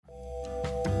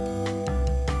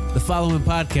The following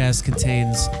podcast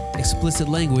contains explicit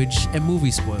language and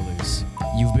movie spoilers.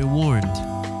 You've been warned.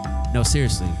 No,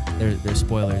 seriously, there's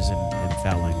spoilers and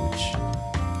foul language.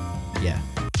 Yeah.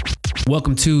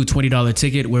 Welcome to $20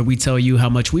 Ticket, where we tell you how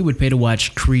much we would pay to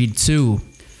watch Creed 2.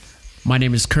 My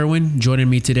name is Kerwin. Joining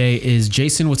me today is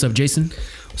Jason. What's up, Jason?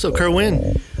 What's up,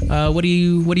 Kerwin? What are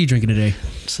you drinking today?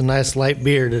 It's a nice light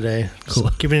beer today. Cool.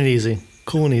 Just keeping it easy.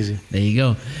 Cool and easy. There you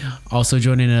go. Also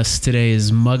joining us today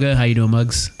is Mugga. How you doing,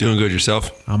 Muggs? Doing good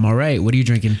yourself? I'm all right. What are you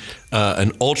drinking?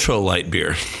 An ultra light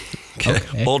beer.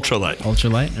 Okay. Ultra light.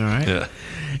 Ultralight. All right. Yeah.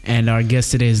 And our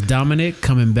guest today is Dominic,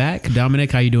 coming back.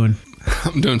 Dominic, how you doing?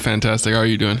 I'm doing fantastic. How are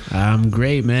you doing? I'm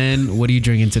great, man. What are you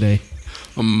drinking today?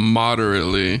 A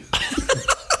moderately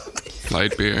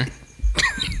light beer.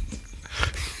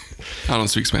 I don't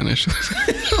speak Spanish.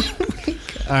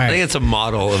 All right. I think it's a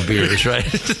model of beers, right?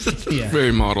 Yeah.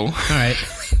 Very model. All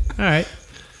right.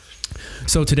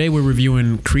 So today we're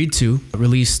reviewing Creed 2,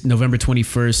 released November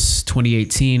 21st,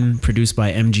 2018, produced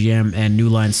by MGM and New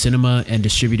Line Cinema, and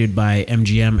distributed by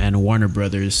MGM and Warner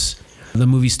Brothers. The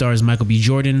movie stars Michael B.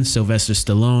 Jordan, Sylvester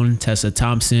Stallone, Tessa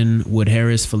Thompson, Wood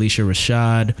Harris, Felicia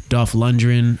Rashad, Dolph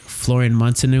Lundgren, Florian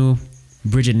Munteanu,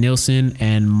 Bridget Nielsen,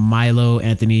 and Milo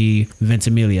Anthony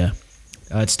Ventimiglia.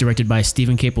 It's directed by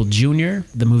Stephen Caple Jr.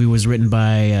 The movie was written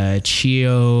by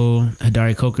Chio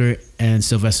Hidari Coker and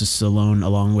Sylvester Stallone,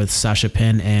 along with Sasha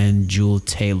Penn and Jewel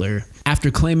Taylor.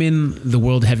 After claiming the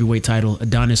world heavyweight title,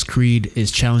 Adonis Creed is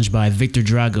challenged by Victor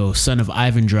Drago, son of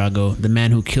Ivan Drago, the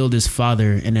man who killed his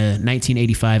father in a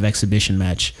 1985 exhibition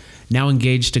match. Now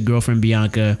engaged to girlfriend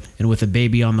Bianca and with a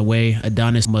baby on the way,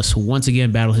 Adonis must once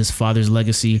again battle his father's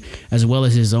legacy as well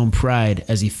as his own pride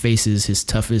as he faces his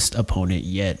toughest opponent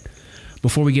yet.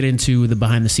 Before we get into the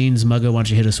behind the scenes, Mugga, why don't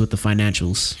you hit us with the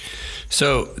financials?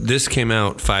 So this came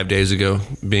out 5 days ago,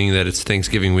 being that it's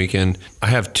Thanksgiving weekend. I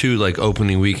have two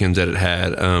opening weekends that it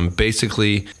had.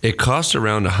 Basically, it cost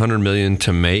around $100 million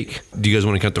to make. Do you guys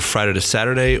want to count the Friday to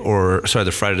Saturday,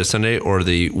 the Friday to Sunday, or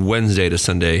the Wednesday to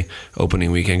Sunday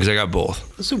opening weekend? Because I got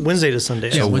both. Let's do Wednesday to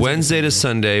Sunday. So Wednesday to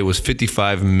Sunday was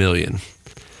 $55 million.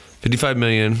 $55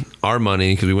 million, our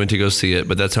money, because we went to go see it,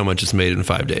 but that's how much it's made in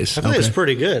 5 days. I think it's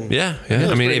pretty good. Yeah.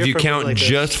 I mean, if you count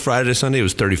just this. Friday to Sunday, it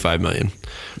was $35 million.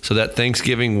 So that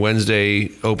Thanksgiving Wednesday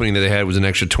opening that they had was an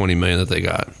extra $20 million that they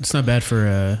got. It's not bad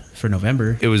for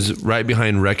November. It was right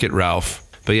behind Wreck-It Ralph.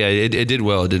 But yeah, it did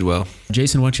well. It did well.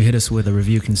 Jason, why don't you hit us with a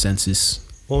review consensus?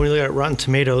 When we look at Rotten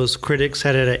Tomatoes, critics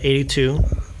had it at 82,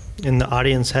 and the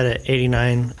audience had it at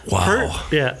 89. Wow.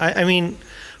 I mean,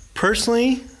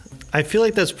 personally, I feel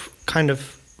like that's kind of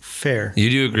fair. You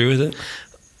do agree with it?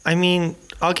 I mean,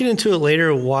 I'll get into it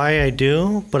later why I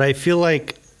do, but I feel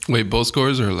like... Wait, both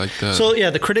scores or like the... So,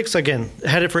 yeah, the critics, again,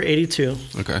 had it for 82.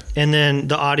 Okay. And then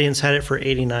the audience had it for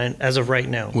 89 as of right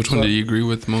now. Which one do you agree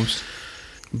with most?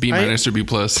 B minus or B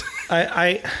plus?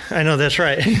 I know, that's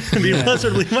right. B plus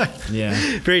or B minus.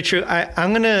 Yeah. Very true.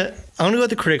 I'm gonna go with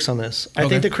the critics on this. I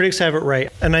think the critics have it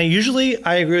right. And I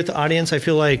agree with the audience. I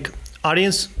feel like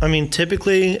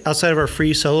typically outside of our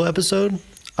free solo episode,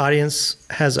 audience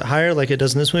has it higher like it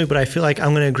does in this movie, but I feel like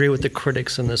I'm going to agree with the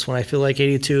critics in this one. I feel like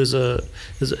 82 is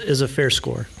a fair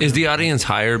score. Is the audience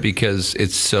higher because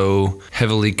it's so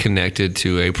heavily connected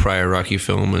to a prior Rocky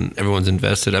film and everyone's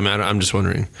invested? I mean, I'm just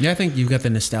wondering. Yeah, I think you've got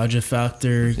the nostalgia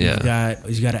factor. You've got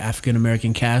an African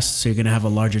American cast, so you're going to have a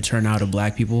larger turnout of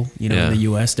black people, in the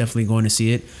U.S. definitely going to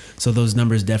see it. So those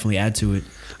numbers definitely add to it.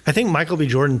 I think Michael B.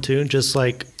 Jordan too, just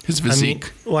like his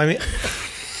physique.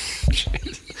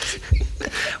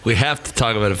 We have to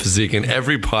talk about a physique in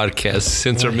every podcast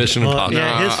since our Mission Impossible.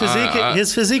 Yeah,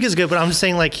 his physique is good, but I'm just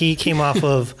saying like he came off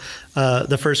of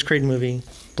the first Creed movie,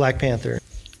 Black Panther.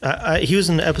 He was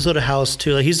in an episode of House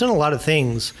too. Like, he's done a lot of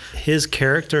things. His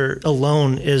character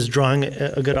alone is drawing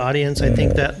a good audience. I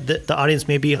think that the audience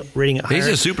may be rating it higher. He's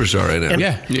a superstar right now.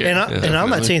 And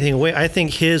I'm not taking anything away. I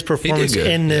think his performance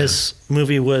in this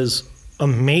movie was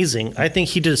amazing. I think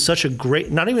he did such a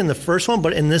great, not even the first one,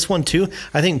 but in this one too.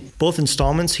 I think both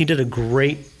installments, he did a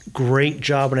great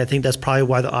job. And I think that's probably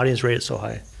why the audience rated it so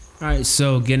high. All right,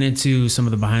 so getting into some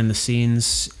of the behind the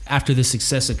scenes. After the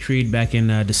success of Creed back in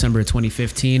December of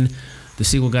 2015, the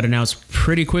sequel got announced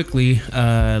pretty quickly,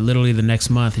 literally the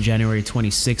next month, January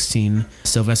 2016.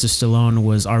 Sylvester Stallone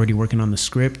was already working on the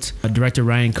script. Director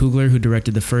Ryan Coogler, who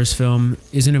directed the first film,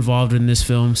 isn't involved in this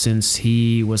film since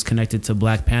he was connected to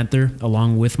Black Panther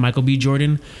along with Michael B.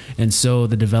 Jordan. And so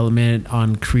the development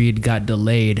on Creed got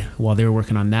delayed while they were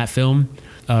working on that film.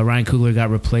 Ryan Coogler got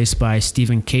replaced by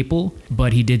Stephen Caple,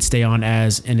 but he did stay on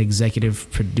as an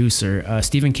executive producer.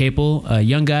 Stephen Caple, a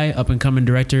young guy, up-and-coming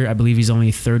director. I believe he's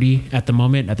only 30 at the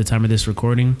moment, at the time of this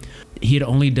recording. He had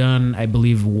only done, I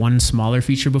believe, one smaller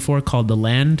feature before called The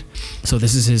Land. So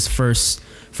this is his first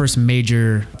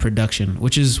major production,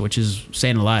 which is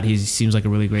saying a lot. He seems like a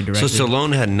really great director. So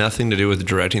Stallone had nothing to do with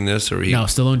directing this, or No,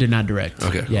 Stallone did not direct.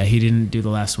 Okay. Yeah, he didn't do the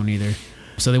last one either.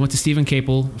 So they went to Stephen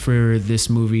Caple for this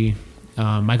movie.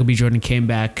 Michael B. Jordan came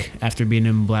back after being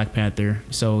in Black Panther,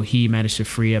 so he managed to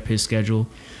free up his schedule.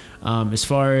 As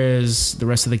far as the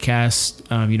rest of the cast,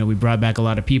 we brought back a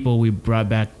lot of people. We brought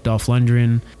back Dolph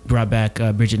Lundgren, brought back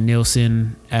Bridget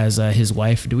Nielsen as his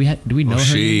wife. Do we know her?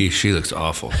 She looks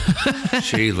awful.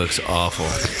 She looks awful.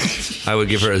 I would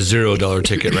give her a $0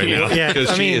 ticket right now. Yeah,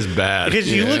 because she is bad.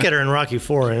 Because you look at her in Rocky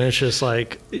IV, and it's just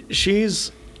like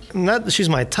she's not that she's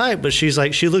my type, but she's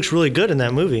like she looks really good in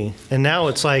that movie. And now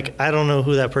it's like I don't know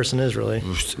who that person is really.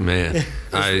 Man,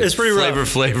 it's pretty rough.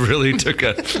 Flavor Flav really took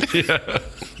a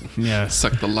Yeah.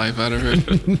 Suck the life out of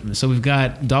her. So we've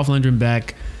got Dolph Lundgren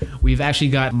back. We've actually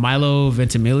got Milo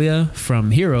Ventimiglia from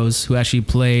Heroes, who actually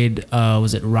played,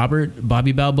 was it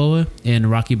Bobby Balboa in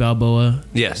Rocky Balboa?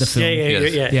 Yes. The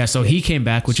film. Yeah. So he came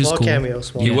back, which Small is cool. cameo.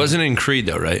 He wasn't in Creed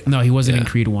though, right? No, he wasn't in Yeah.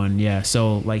 Creed 1. Yeah.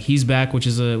 So like he's back, which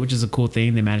is a cool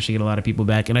thing. They managed to get a lot of people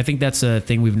back. And I think that's a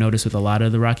thing we've noticed with a lot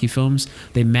of the Rocky films.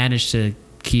 They managed to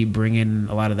keep bringing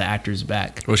a lot of the actors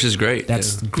back. Which is great.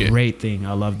 That's a great thing.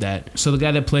 I love that. So the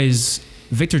guy that plays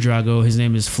Victor Drago, his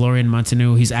name is Florian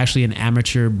Munteanu. He's actually an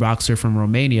amateur boxer from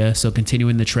Romania, so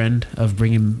continuing the trend of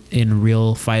bringing in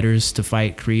real fighters to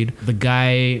fight Creed. The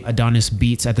guy Adonis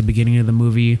beats at the beginning of the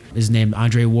movie is named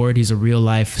Andre Ward. He's a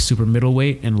real-life super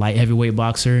middleweight and light heavyweight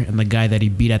boxer. And the guy that he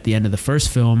beat at the end of the first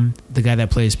film, the guy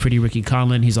that plays Pretty Ricky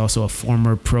Conlon, he's also a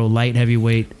former pro light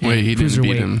heavyweight. Wait, he didn't beat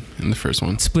cruiserweight. him in the first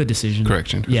one. Split decision.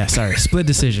 Correction. Yeah, sorry. Split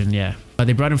decision, yeah.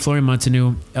 They brought in Florian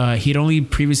Munteanu. He'd only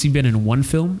previously been in one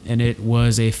film, and it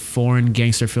was a foreign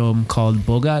gangster film called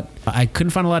Bogat. I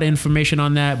couldn't find a lot of information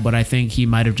on that, but I think he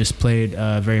might have just played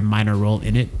a very minor role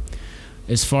in it.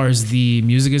 As far as the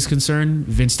music is concerned,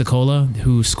 Vince DiCola,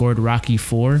 who scored Rocky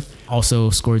IV,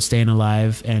 also scored Staying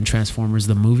Alive and Transformers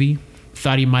the movie.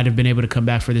 Thought he might have been able to come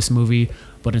back for this movie,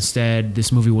 but instead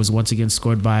this movie was once again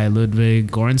scored by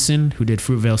Ludwig Göransson, who did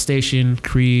Fruitvale Station,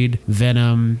 Creed,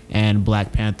 Venom, and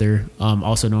Black Panther,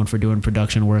 also known for doing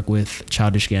production work with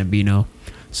Childish Gambino.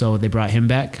 So they brought him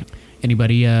back.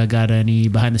 Anybody got any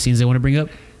behind the scenes they want to bring up?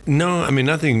 No, I mean,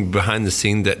 nothing behind the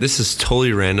scene. That this is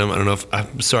totally random. I don't know if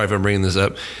I'm sorry if I'm bringing this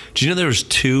up. Do you know there was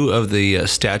 2 of the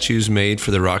statues made for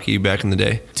the Rocky back in the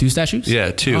day? 2 statues? Yeah,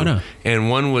 2. Oh, no.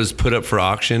 And one was put up for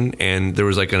auction, and there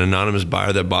was like an anonymous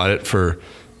buyer that bought it for.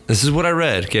 This is what I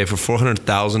read. Okay, for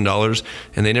 $400,000,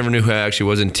 and they never knew who it actually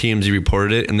was. And TMZ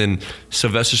reported it, and then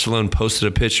Sylvester Stallone posted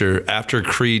a picture after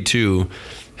Creed 2.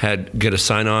 Had get a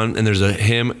sign on, and there's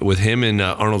him and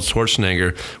Arnold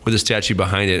Schwarzenegger with a statue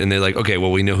behind it, and they're like, okay,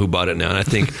 well, we know who bought it now. And I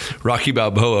think Rocky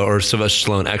Balboa or Sylvester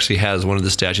Stallone actually has one of the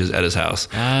statues at his house.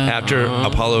 After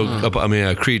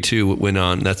Creed 2 went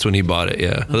on, that's when he bought it.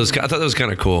 Yeah, I thought that was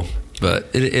kind of cool.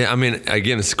 But I mean,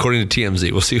 again, it's according to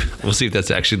TMZ. We'll see if that's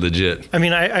actually legit. I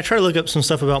mean, I try to look up some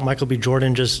stuff about Michael B.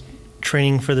 Jordan just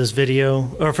training for this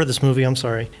movie. I'm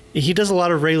sorry. He does a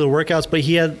lot of regular workouts, but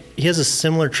he has a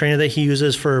similar trainer that he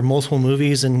uses for multiple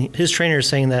movies, and his trainer is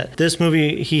saying that this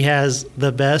movie he has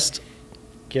the best,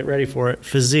 get ready for it,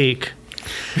 physique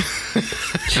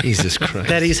Jesus Christ.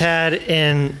 that he's had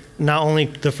in not only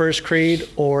the first Creed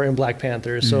or in Black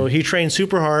Panther. So he trained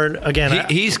super hard. Again,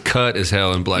 He's cut as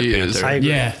hell in Black He Panther. is. I agree.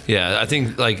 Yeah. I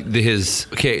think like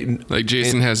Like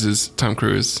Jason has his Tom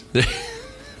Cruise.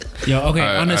 Yo, okay. All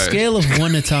right, on a scale of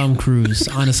 1 to Tom Cruise,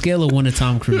 how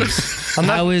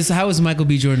is Michael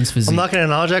B. Jordan's physique? I'm not going to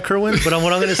acknowledge that, Kerwin, but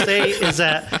what I'm going to say is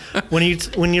that when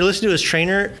you listen to his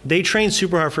trainer, they train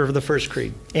super hard for the first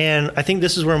Creed. And I think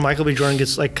this is where Michael B. Jordan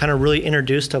gets like kind of really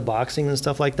introduced to boxing and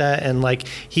stuff like that. And like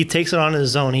he takes it on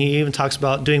his own. He even talks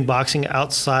about doing boxing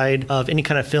outside of any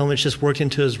kind of film. It's just worked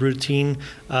into his routine,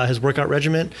 his workout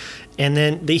regimen. And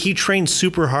then he trained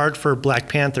super hard for Black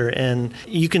Panther, and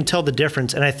you can tell the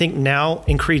difference. And I think now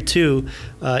in Creed 2,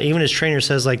 even his trainer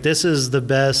says like this is the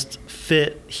best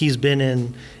fit he's been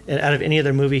in out of any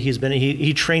other movie he's been in.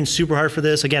 He trained super hard for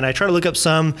this. Again, I try to look up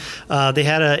some. They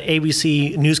had a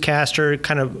ABC newscaster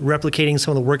kind of replicating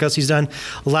some of the workouts he's done.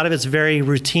 A lot of it's very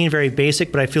routine, very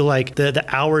basic, but I feel like the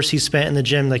hours he spent in the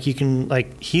gym, like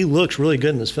he looks really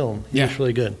good in this film. He looks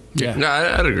really good. Yeah. No,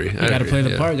 I'd agree. You got to play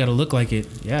the part. Got to look like it.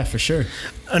 Yeah, for sure.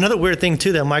 another weird thing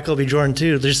too that Michael B. Jordan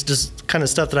too. There's just kind of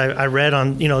stuff that I read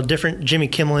on different Jimmy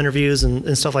Kimmel interviews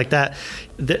and stuff like that.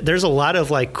 There's a lot of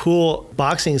like cool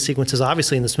boxing sequences,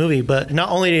 obviously, in this movie. But not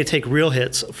only did he take real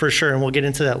hits for sure, and we'll get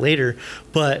into that later,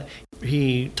 but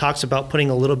he talks about putting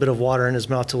a little bit of water in his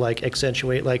mouth to like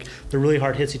accentuate like the really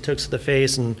hard hits he took to the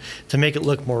face and to make it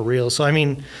look more real. So I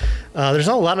mean, there's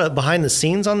not a lot of behind the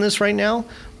scenes on this right now,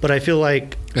 but I feel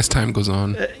like as time goes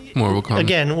on, more will come.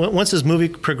 Again, once this movie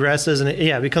progresses and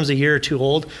it becomes a year or two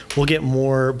old, we'll get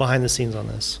more behind the scenes on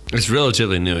this. It's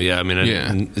relatively new, yeah. I mean,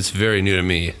 it's very new to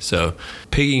me. So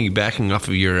piggybacking off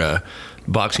of your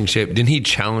boxing shape, didn't he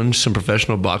challenge some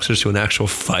professional boxers to an actual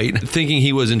fight, thinking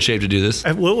he was in shape to do this?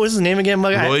 What was his name again,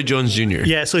 Mug? Roy Jones Jr.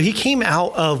 Yeah, so he came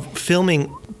out of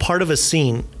filming part of a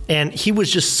scene, and he was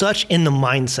just such in the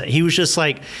mindset. He was just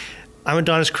like, I'm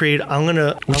Adonis Creed. I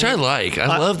like.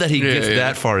 I love that he gets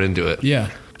that far into it. Yeah.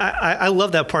 I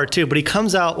love that part too, but he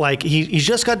comes out like he's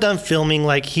just got done filming,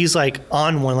 like he's like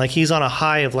on one, like he's on a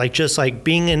high of like just like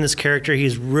being in this character.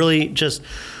 He's really just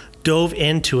dove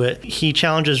into it. He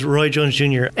challenges Roy Jones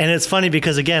Jr. And it's funny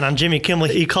because again, on Jimmy Kimmel,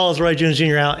 he calls Roy Jones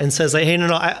Jr. out and says like, hey, no,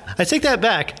 I take that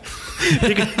back.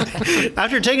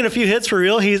 After taking a few hits for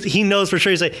real, he knows for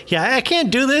sure. He's like, yeah, I can't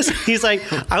do this. He's like,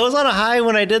 I was on a high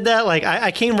when I did that. Like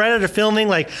I came right out of filming.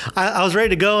 Like I was ready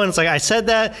to go. And it's like, I said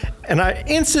that and I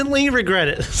instantly regret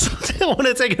it. So I don't want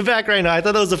to take it back right now. I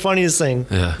thought that was the funniest thing.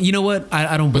 Yeah. You know what?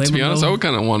 I don't blame him. But to be honest, though. I would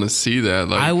kind of want to see that.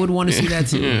 Like, I would want to see that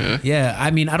too. Yeah.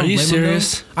 I mean, I don't blame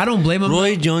serious? him. I don't blame him.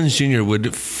 Roy Jones Jr.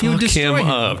 would fuck him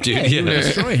up, dude. Yeah, he would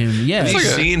destroy him. Yeah. Have you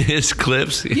seen his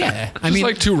clips? Yeah. I just mean,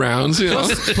 like 2 rounds, you know?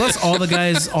 Plus all the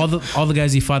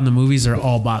guys he fought in the movies are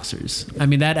all boxers. I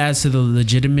mean, that adds to the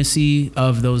legitimacy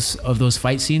of those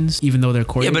fight scenes, even though they're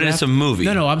choreographed. Yeah, but it's a movie.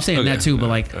 No, I'm saying that too. But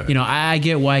like, I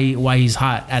get why he's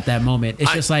hot at that moment.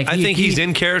 It's just like I think he's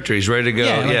in character. He's ready to go.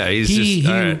 Yeah,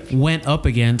 he went up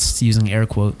against, using air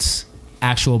quotes,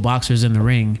 actual boxers in the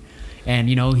ring. And,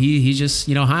 he's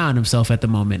just, high on himself at the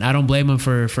moment. I don't blame him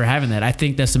for having that. I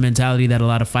think that's the mentality that a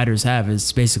lot of fighters have,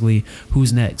 is basically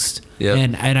who's next. Yep.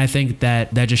 And I think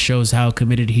that just shows how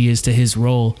committed he is to his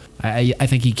role. I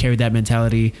think he carried that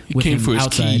mentality with him for his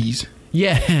outside. Keys.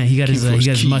 Yeah, he got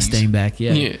his Mustang back.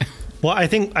 Yeah. Well, I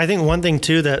think one thing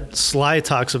too that Sly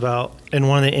talks about in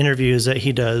one of the interviews that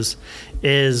he does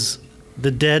is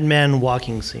the dead man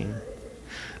walking scene.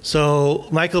 So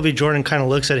Michael B. Jordan kind of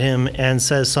looks at him and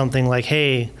says something like,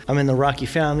 hey, I'm in the Rocky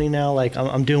family now. Like,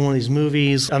 I'm doing one of these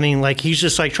movies. I mean, like, he's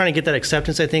just like trying to get that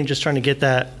acceptance, I think, just trying to get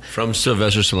that. From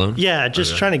Sylvester Stallone? Yeah,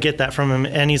 just trying to get that from him.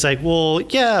 And he's like, well,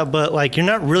 yeah, but like, you're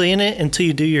not really in it until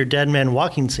you do your dead man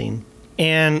walking scene.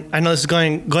 And I know this is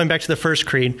going back to the first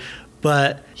Creed,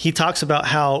 but he talks about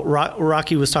how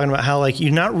Rocky was talking about how like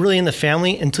you're not really in the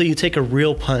family until you take a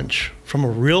real punch from a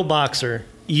real boxer.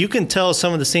 You can tell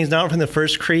some of the scenes, not from the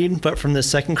first Creed, but from the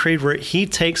second Creed, where he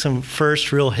takes some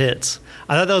first real hits.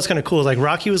 I thought that was kind of cool. Like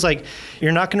Rocky was like,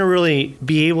 you're not going to really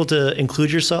be able to include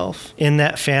yourself in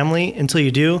that family until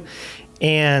you do.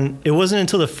 And it wasn't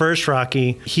until the first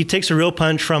Rocky, he takes a real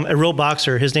punch from a real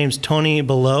boxer. His name's Tony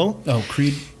Bellew. Oh,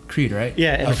 Creed, right?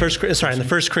 Yeah, in the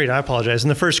first Creed. I apologize. In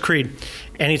the first Creed,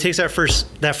 and he takes that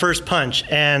first punch,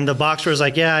 and the boxer was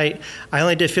like, "Yeah, I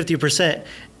only did 50%."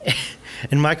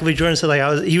 And Michael B. Jordan said,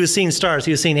 like, he was seeing stars,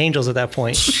 he was seeing angels at that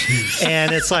point.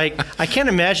 And it's like, I can't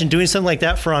imagine doing something like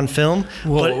that for on film.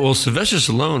 Well, Sylvester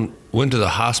Stallone went to the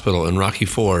hospital in Rocky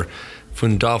IV.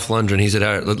 When Dolph Lundgren, he said,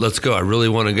 all right, let's go. I really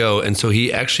want to go. And so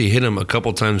he actually hit him a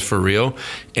couple times for real.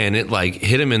 And it like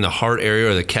hit him in the heart area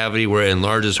or the cavity where it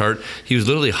enlarged his heart. He was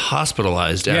literally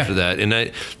hospitalized after that. And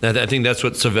I think that's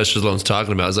what Sylvester Stallone's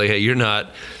talking about. It's like, hey, you're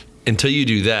not, until you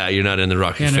do that, you're not in the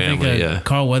Rocky family. I think,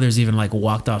 Carl Weathers even like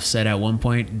walked off set at one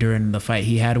point during the fight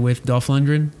he had with Dolph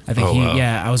Lundgren. I think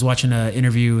I was watching an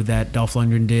interview that Dolph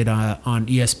Lundgren did on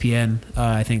ESPN,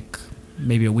 I think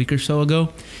maybe a week or so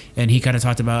ago. And he kind of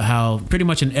talked about how pretty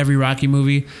much in every Rocky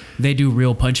movie, they do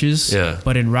real punches. Yeah.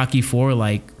 But in Rocky IV,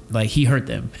 like he hurt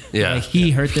them. Yeah. Like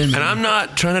he hurt them. And I'm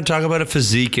not trying to talk about a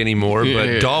physique anymore,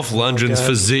 but Dolph Lundgren's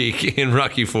physique in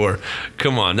Rocky IV.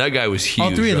 Come on, that guy was huge.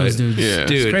 All three of those dudes. Yeah.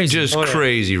 Dude, crazy. Just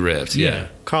crazy ripped. Yeah.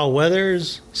 Carl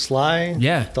Weathers, Sly,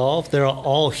 Dolph, they're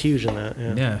all huge in that.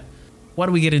 Yeah. Why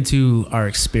don't we get into our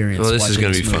experience? Well, this is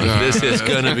going to be fun. This is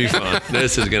going to be fun.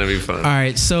 This is going to be fun. All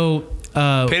right, so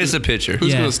paint us a picture.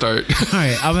 Who's going to start? All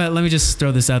right, let me just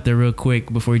throw this out there real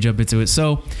quick before we jump into it.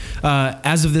 So,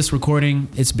 as of this recording,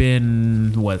 it's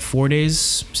been 4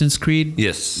 days since Creed?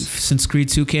 Yes. Since Creed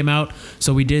 2 came out.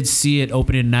 So we did see it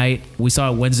opening night. We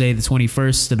saw it Wednesday, the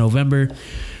 21st of November,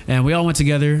 and we all went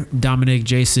together. Dominic,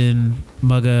 Jason,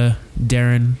 Mugga,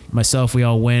 Darren, myself. We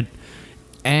all went.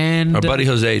 And Our buddy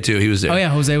Jose too. He was there. Oh, yeah,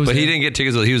 Jose was But he there. didn't get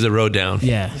tickets. He was a row down.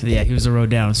 yeah, he was a row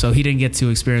down, so he didn't get to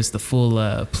experience the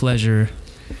full pleasure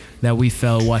that we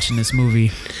felt watching this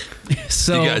movie.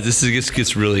 So You guys, this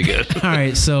gets really good. all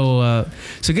right, so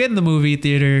get in the movie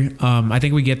theater. I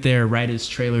think we get there right as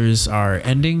trailers are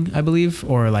ending, I believe,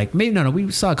 or like maybe no.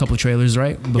 We saw a couple trailers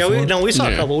right before. We saw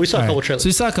a Yeah. couple. We saw a All couple right, trailers. So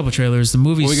we saw a couple trailers. The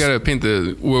movie. Well, we gotta paint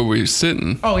where we're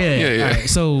sitting. Oh yeah. Yeah. All right,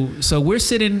 so we're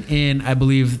sitting in, I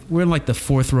believe we're in like the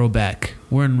fourth row back.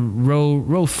 We're in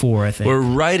row 4, I think. We're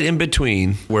right in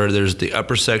between where there's the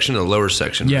upper section and the lower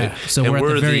section. Yeah, Right? so and we're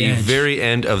at the very edge. very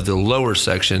end of the lower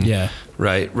section. Yeah.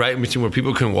 Right in between where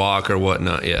people can walk or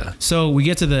whatnot. Yeah. So we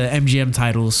get to the MGM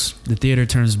titles. The theater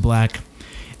turns black.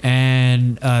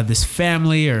 And this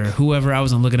family or whoever, I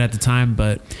wasn't looking at the time,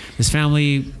 but this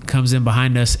family comes in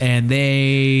behind us and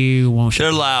they won't shut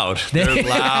They're up. loud. They're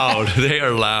loud. They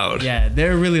are loud. Yeah,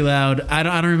 they're really loud. I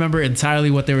don't remember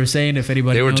entirely what they were saying, if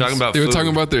anybody They were knows. talking about They were food.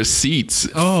 talking about their seats.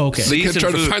 Oh, okay. See? They kept Seats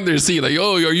trying and to food. find their seat. Like,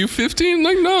 oh, are you 15?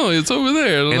 Like, no, it's over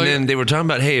there. And Like, then they were talking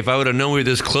about, hey, if I would have known we were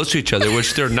this close to each other,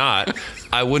 which they're not,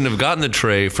 I wouldn't have gotten the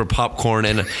tray for popcorn.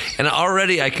 And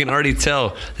I can already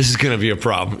tell this is going to be a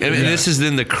problem. And this is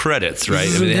in the credits, right?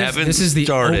 I mean, they haven't This is the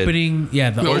started. opening. Yeah,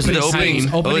 the Or is it opening.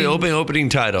 the opening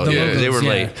title? The Yeah, logos, they were yeah,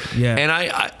 late. yeah. And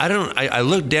I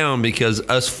looked down because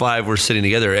us 5 were sitting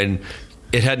together, and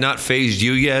it had not phased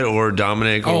you yet, or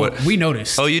Dominic, or Oh, what. we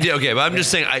noticed. Oh, you did? Okay, but I'm just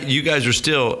saying, you guys are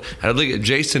still. I look at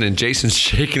Jason, and Jason's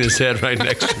shaking his head right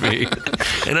next to me,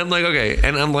 and I'm like, okay,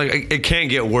 and I'm like, it can't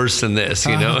get worse than this,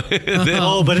 you know? Then-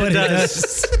 Oh, but it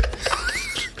does.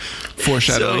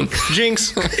 foreshadowing.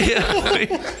 Jinx.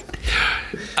 Yeah.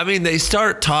 I mean, they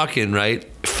start talking, right?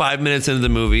 5 minutes into the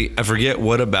movie, I forget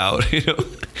what about, you know.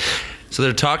 So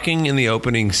they're talking in the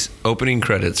opening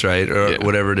credits, right, or Yeah.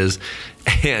 whatever it is,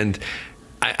 and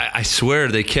I swear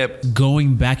they kept.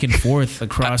 Going back and forth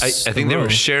across. I think they were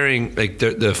sharing like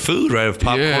the food, right, of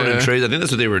popcorn Yeah. and trays. I think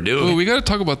that's what they were doing. Well, we got to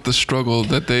talk about the struggle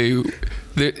that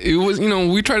it was,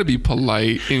 we try to be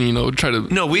polite and, try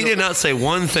to. No, we did not say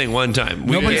one thing one time.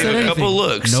 We Nobody gave said a anything. couple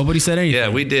looks. Nobody said anything. Yeah,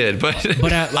 we did, but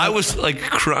But I was like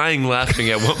crying, laughing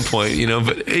at one point,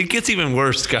 But it gets even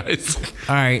worse, guys.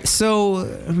 All right, so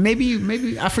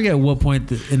maybe I forget at what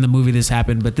point in the movie this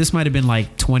happened, but this might have been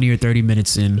like 20 or 30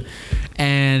 minutes in,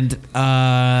 and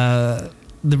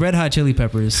the Red Hot Chili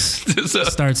Peppers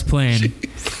starts playing,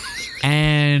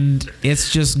 and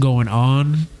it's just going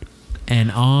on and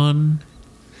on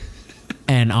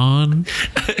and on.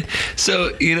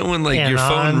 So when like And your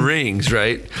phone on. rings,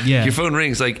 right? Yeah. Your phone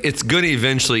rings, like it's gonna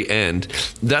eventually end.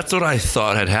 That's what I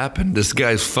thought had happened. This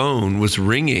guy's phone was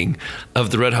ringing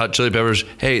of the Red Hot Chili Peppers.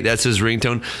 Hey, that's his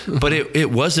ringtone. But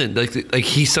it wasn't. Like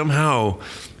he somehow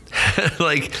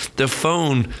like the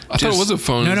phone. I thought it was a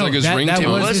phone. No, It was no, like his that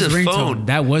ringtone. was was his a ringtone. phone.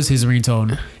 That was his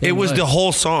ringtone. It was the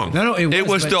whole song. No, it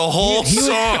was but the whole he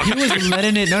song. He was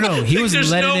letting it. No, he was There's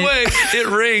letting no it. way it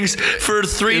rings for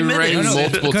 3 It minutes. rang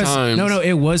multiple Because- times. No,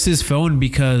 it was his phone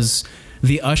because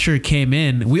the usher came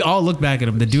in. We all looked back at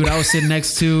him. The dude I was sitting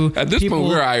next to. At this point,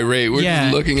 we're irate. We're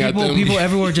just looking at them. People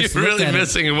everywhere just You're looked really at him.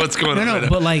 missing what's going on. No, right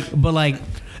now. but like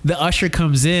the usher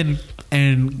comes in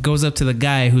and goes up to the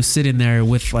guy who's sitting there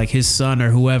with like his son or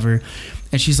whoever,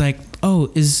 and she's like,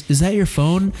 "Oh, is that your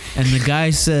phone?" And the guy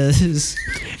says,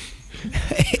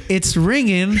 "It's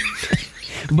ringing."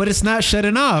 But it's not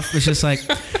shutting off. It's just like,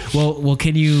 well,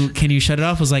 can you shut it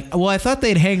off? I was like, well, I thought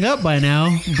they'd hang up by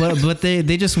now, but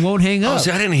they just won't hang Oh, up.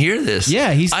 see, I didn't hear this. Yeah,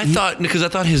 I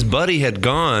thought his buddy had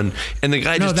gone, and the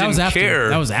guy No, just that didn't was after. care.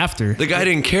 That was after. The guy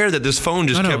didn't care that this phone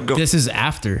just No, kept going. this is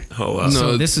after. Oh, wow. No,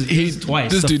 So this is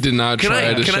twice. This So- dude did not Can try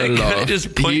I to shut it off.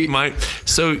 just point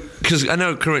because I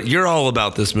know Corinne, you're all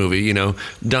about this movie.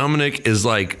 Dominic is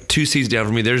like 2 seats down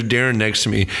from me. There's Darren next to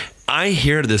me. I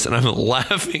hear this and I'm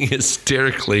laughing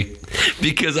hysterically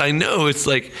because I know it's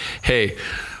like, hey,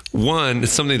 one,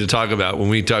 it's something to talk about when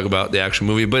we talk about the actual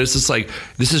movie, but it's just like,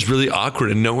 this is really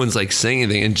awkward and no one's like saying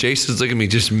anything. And Jason's looking at me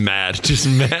just mad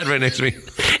right next to me.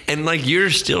 And like, you're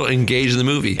still engaged in the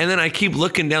movie. And then I keep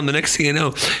looking down. The next thing you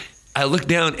know, I look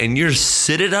down and you're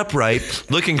sitting upright,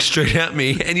 looking straight at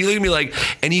me, and you look at me like,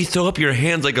 and you throw up your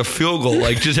hands like a field goal,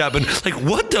 like just happened. Like,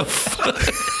 what the fuck?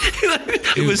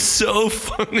 It was so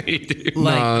funny, dude.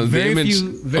 Like Nah, the very image-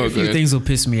 few Oh, go few ahead. things will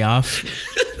piss me off.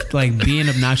 Like being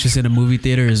obnoxious in a movie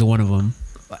theater is one of them.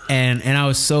 And I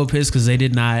was so pissed because they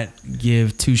did not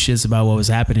give two shits about what was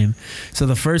happening. So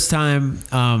the first time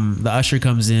the usher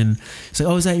comes in, he's like,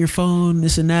 "Oh, is that your phone?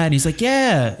 This and that." And he's like,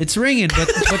 "Yeah, it's ringing,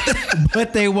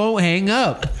 but they won't hang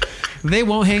up. They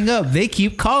won't hang up. They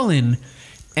keep calling."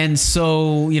 And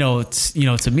so,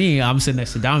 to me, I'm sitting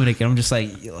next to Dominic, and I'm just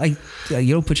like,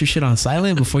 you don't put your shit on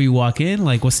silent before you walk in?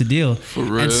 Like, what's the deal? For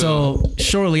real. And so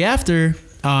shortly after,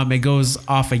 it goes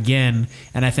off again,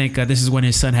 and I think this is when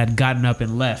his son had gotten up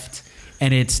and left.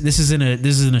 And this is in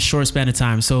a short span of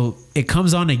time. So it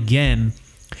comes on again,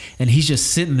 and he's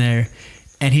just sitting there,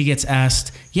 and he gets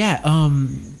asked,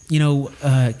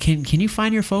 can you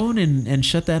find your phone and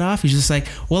shut that off? He's just like,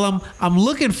 well, I'm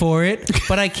looking for it,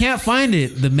 but I can't find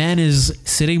it. The man is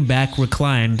sitting back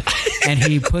reclined, and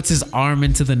he puts his arm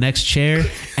into the next chair,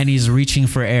 and he's reaching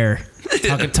for air.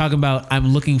 Talking about, I'm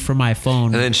looking for my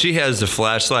phone. And then she has the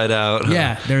flashlight out.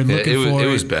 Yeah, they're looking for it.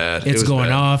 It was bad. It's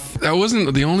going off. That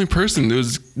wasn't the only person. There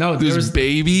was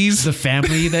babies. The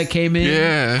family that came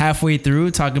in halfway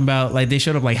through talking about, like, they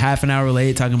showed up like half an hour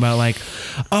late talking about, like,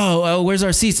 oh, where's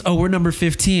our seats? Oh, we're number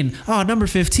 15. Oh, number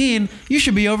 15? You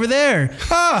should be over there.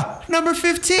 Oh, number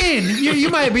 15. You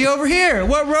might be over here.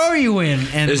 What row are you in?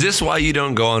 And is this why you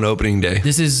don't go on opening day?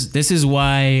 This is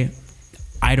why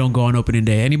I don't go on opening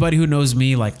day. Anybody who knows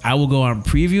me, like, I will go on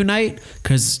preview night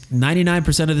because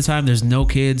 99% of the time there's no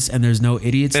kids and there's no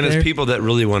idiots and there. it's people that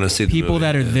really want to see the people movie.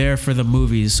 that are there for the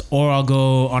movies, or I'll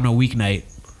go on a weeknight.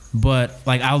 But,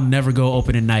 like, I'll never go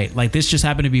opening night. Like, this just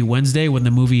happened to be Wednesday when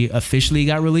the movie officially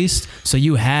got released. So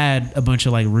you had a bunch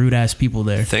of, like, rude ass people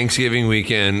there. Thanksgiving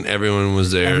weekend, everyone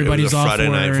was there. Everybody's it was a off Friday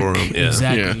night work. for them. Yeah.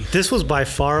 Exactly. Yeah. This was by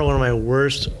far one of my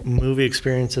worst movie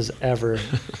experiences ever.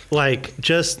 Like,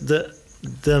 just the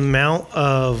amount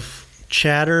of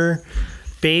chatter,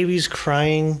 babies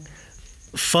crying,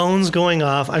 phones going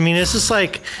off. I mean, it's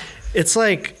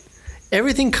like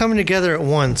everything coming together at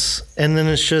once, and then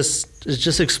I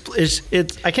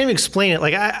can't even explain it.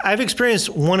 Like, I've experienced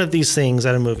one of these things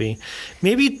at a movie,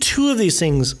 maybe two of these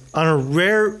things on a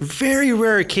very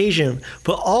rare occasion,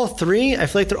 but all three, I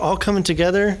feel like they're all coming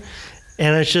together.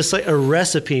 And it's just like a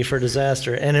recipe for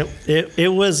disaster. And it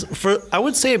was for, I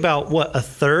would say, about a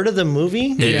third of the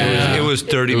movie. It was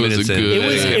 30 minutes in.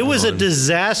 It was a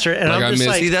disaster. And Like, I'm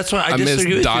just See, that's why I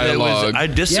disagree with dialogue. you. I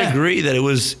disagree that it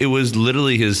was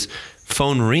literally his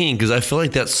phone ringing, because I feel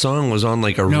like that song was on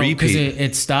like a No, because repeat.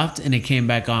 it stopped and it came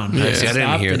back on. Yeah. It See, I didn't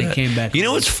stopped hear and that. it came back You know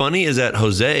on. what's funny is that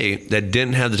Jose, that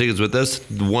didn't have the tickets with us,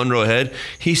 one row ahead,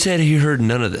 he said he heard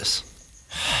none of this.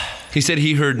 He said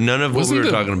he heard none of what Wasn't we were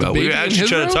the talking about. We baby were in actually his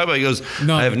trying to row? talk about it. He goes,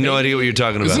 No, I have the no baby- idea what you're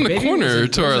talking It was about. in the Baby corner was a,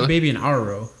 to there was our- a baby in our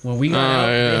row. When we got out,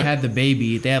 yeah. they had the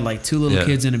baby. They had like two little Yeah.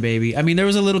 kids and a baby. I mean, there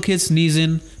was a little kid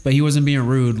sneezing, but he wasn't being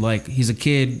rude. Like, he's a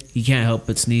kid. He can't help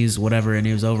but sneeze, whatever, and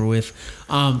he was over with.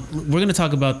 We're going to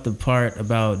talk about the part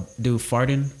about dude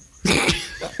farting.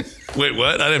 Wait,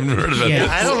 what? I haven't heard about Yeah. this.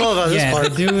 I don't know about this Yeah,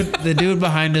 part. the dude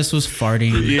behind us was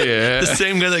farting. Yeah. The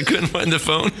same guy that couldn't find the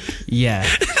phone. Yeah,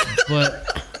 but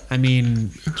I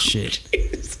mean, shit.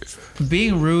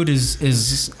 Being rude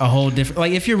is a whole different.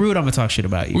 Like, if you're rude, I'm gonna talk shit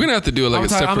about you. We're gonna have to do it like I'm a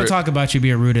separate. gonna talk about you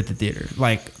being rude at the theater.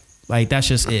 Like that's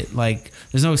just it. Like,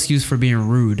 there's no excuse for being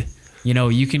rude. You know,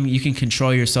 you can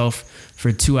control yourself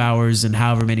for 2 hours and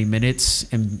however many minutes,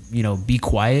 and be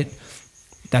quiet.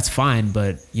 That's fine.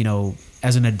 But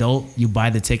as an adult, you buy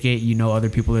the ticket. Other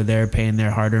people are there paying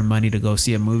their hard-earned money to go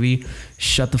see a movie.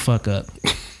 Shut the fuck up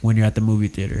when you're at the movie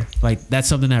theater. Like, that's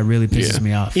something that really pisses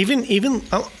me off. Even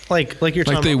like you're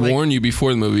talking Like, they about, warn you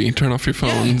before the movie. Turn off your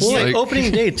phones. well, like Like,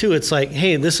 opening day too. It's like,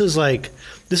 hey, this is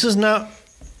not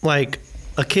like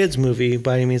a kid's movie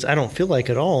by any means. I don't feel like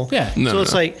at all. Yeah. No, So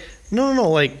it's no.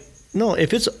 like, no.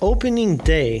 If it's opening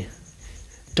day,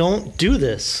 don't do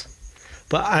this.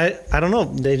 But I don't know.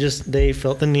 They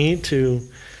felt the need to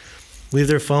leave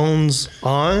their phones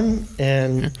on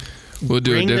and we'll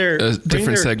do bring a their different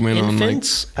their segment on like.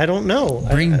 infants. I don't know.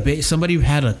 Somebody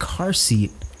had a car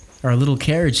seat or a little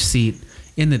carriage seat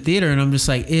in the theater, and I'm just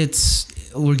like,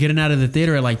 we're getting out of the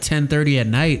theater at like 10:30 at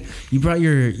night. You brought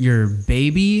your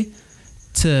baby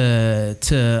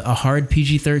to a hard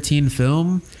PG-13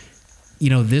 film,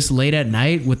 this late at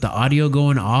night with the audio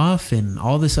going off and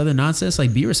all this other nonsense.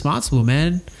 Like, be responsible,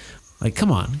 man. Like,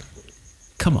 come on.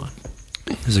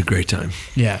 It was a great time.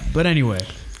 Yeah, but anyway,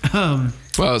 Well,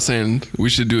 I was saying we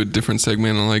should do a different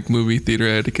segment on like movie theater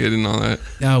etiquette and all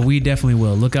that. we definitely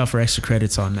will. Look out for extra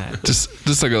credits on that.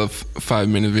 Just like a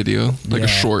 5-minute video, like Yeah. a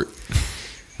short.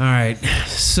 All right,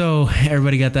 so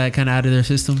everybody got that kind of out of their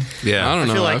system? Yeah. I don't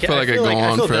know. I feel like I go I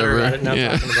on feel better forever. about it now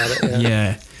Yeah. talking about it.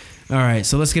 Yeah. All right,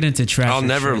 so let's get into trash. I'll or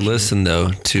never treasure. listen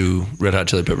though to Red Hot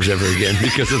Chili Peppers ever again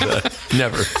because of that.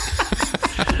 Never.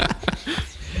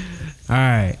 All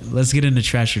right, let's get into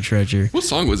trash or treasure. What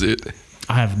song was it?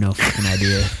 I have no fucking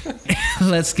idea.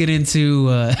 Let's get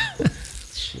into.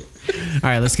 Shit. All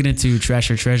right, let's get into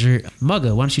trash or treasure.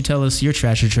 Mugga, why don't you tell us your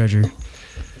trash or treasure?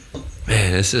 Man,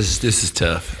 Man, this is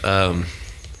tough. I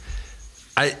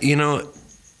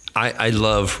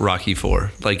love Rocky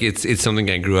IV. Like it's something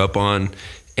I grew up on,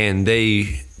 and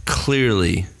they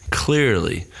clearly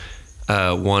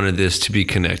wanted this to be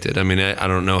connected. I mean, I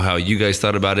don't know how you guys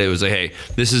thought about it. It was like, hey,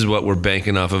 this is what we're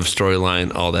banking off of,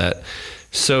 storyline, all that.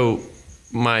 So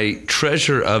my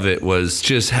treasure of it was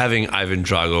just having Ivan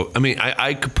Drago. I mean,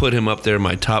 I could put him up there in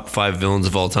my top 5 villains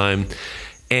of all time.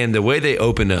 And the way they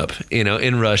open up,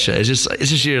 in Russia, it's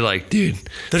just you're like, dude,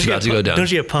 it's about to go down.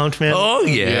 Don't you get pumped, man? Oh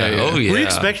yeah. Were you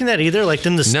expecting that either? Like,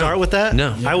 didn't start with that?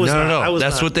 No, I was not not. at all.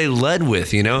 That's what they led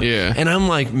with, Yeah. And I'm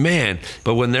like, man,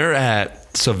 but when they're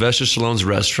at Sylvester Stallone's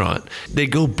restaurant, they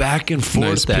go back and forth.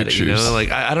 Nice pictures.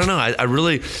 Like I don't know.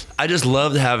 I just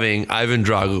loved having Ivan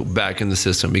Drago back in the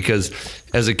system because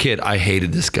as a kid, I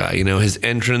hated this guy. His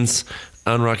entrance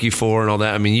on Rocky IV and all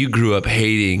that. I mean, you grew up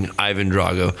hating Ivan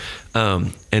Drago.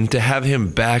 And to have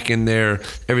him back in there,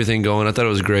 everything going, I thought it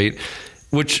was great,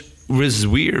 which was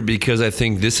weird because I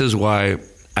think this is why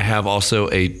I have also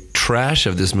a trash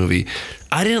of this movie.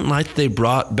 I didn't like that they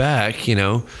brought back,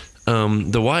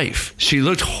 the wife. She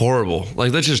looked horrible.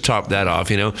 Like, let's just top that off,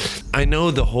 I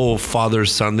know the whole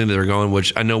father-son thing that they're going,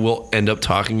 which I know we'll end up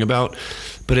talking about,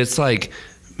 but it's like,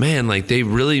 man, like they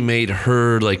really made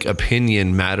her like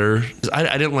opinion matter.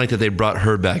 I didn't like that they brought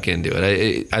her back into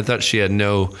it. I thought she had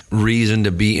no reason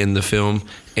to be in the film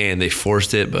and they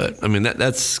forced it. But I mean,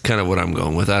 that's kind of what I'm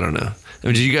going with. I don't know. I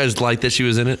mean, did you guys like that she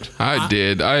was in it? I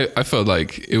did. I felt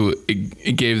like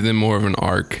it gave them more of an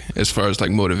arc as far as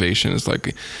like motivation. It's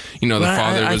like, the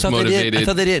father was motivated. I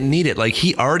thought they didn't need it. Like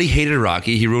he already hated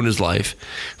Rocky. He ruined his life.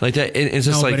 Like that. It's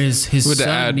just but his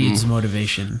son needs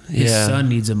motivation. His son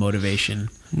needs a motivation.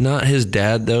 Not his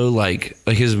dad though. Like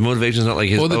his motivation's not like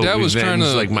his. Well, the dad was trying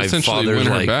to like my essentially father's win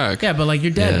her back. Yeah, but like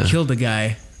your dad killed a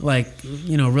guy. Like,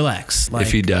 relax. Like,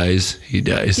 if he dies, he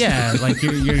dies. Yeah, like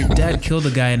your dad killed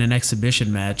a guy in an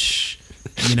exhibition match.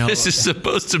 This is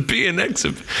supposed to be an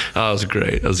exhibition. Oh, that was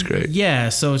great. That was great. Yeah,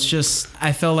 so it's just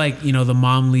I felt like the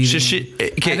mom leaving.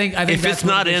 I think if it's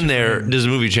not in there, does the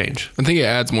movie change? I think it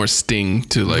adds more sting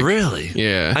to like. Really?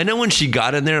 Yeah. I know when she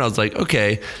got in there, I was like,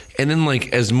 okay. And then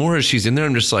like as more as she's in there,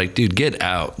 I'm just like, dude, get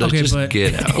out. Just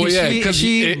get out. Well, yeah, because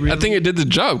I think it did the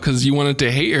job because you wanted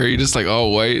to hate her. You're just like,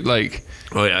 oh wait, like.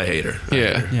 Oh yeah, I hate her.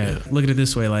 Yeah. Look at it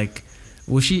this way, like.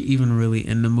 Was she even really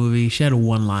in the movie? She had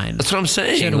one line. That's what I'm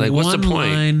saying. She had like, what's the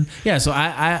point? Line. Yeah, so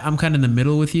I'm kind of in the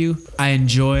middle with you. I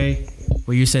enjoy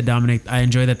what you said, Dominic. I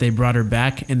enjoy that they brought her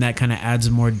back, and that kind of adds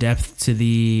more depth to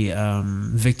the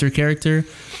Victor character.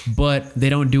 But they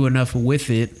don't do enough with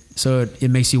it, so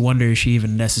it makes you wonder, is she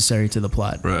even necessary to the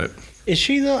plot? Right. Is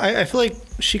she, though? I feel like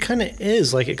she kind of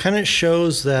is. Like, it kind of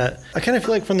shows that... I kind of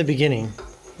feel like from the beginning,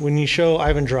 when you show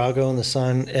Ivan Drago and the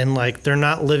son, and, like, they're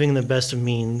not living the best of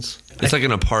means... It's like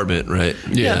an apartment, right?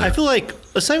 Yeah, I feel like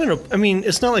it's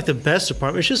not like the best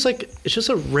apartment. It's just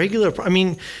a regular. I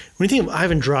mean, when you think of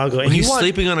Ivan Drago, and he's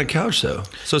sleeping on a couch though,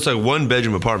 so it's like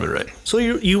 1-bedroom apartment, right? So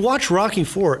you watch Rocky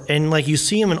IV, and like you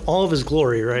see him in all of his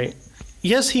glory, right?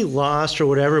 Yes, he lost or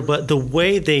whatever, but the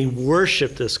way they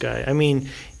worship this guy. I mean,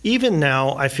 even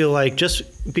now, I feel like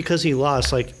just because he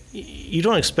lost, like you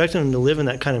don't expect him to live in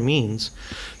that kind of means.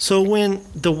 So when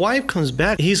the wife comes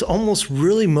back, he's almost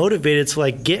really motivated to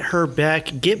like get her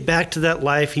back, get back to that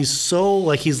life. He's so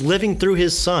like he's living through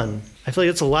his son. I feel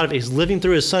like it's a lot of it. He's living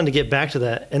through his son to get back to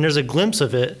that. And there's a glimpse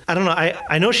of it. I don't know.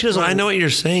 I know she doesn't. Well, I know what you're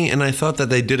saying, and I thought that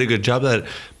they did a good job of that.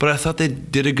 But I thought they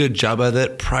did a good job of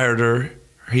that prior to her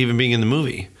even being in the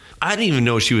movie. I didn't even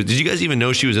know she was. Did you guys even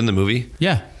know she was in the movie?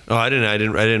 Yeah. Oh, I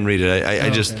didn't read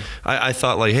it. I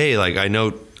thought like, hey, like I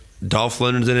know Dolph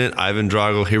Lundgren's in it, Ivan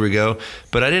Drago, here we go.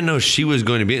 But I didn't know she was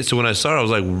going to be in it. So when I saw her, I was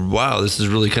like, wow, this is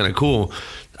really kind of cool.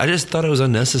 I just thought it was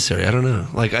unnecessary. I don't know.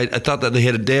 Like I thought that they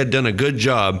had done a good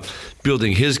job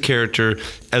building his character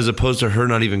as opposed to her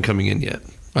not even coming in yet.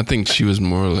 I think she was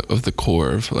more of the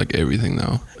core of like everything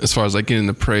though. As far as like getting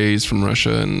the praise from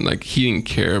Russia, and like he didn't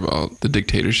care about the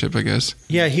dictatorship, I guess.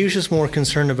 Yeah, he was just more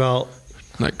concerned about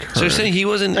like her. So you're saying he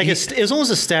wasn't... Like it was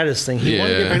almost a status thing. He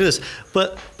wanted to get back to this.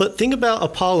 But think about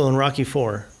Apollo in Rocky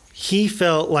IV. He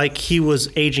felt like he was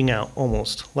aging out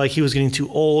almost. Like he was getting too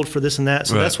old for this and that.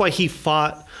 So that's why he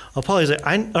fought Apollo.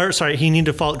 He's like, he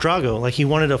needed to fight Drago. Like he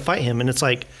wanted to fight him. And it's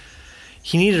like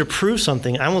he needed to prove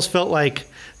something. I almost felt like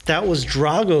that was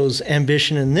Drago's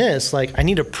ambition in this. Like, I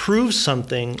need to prove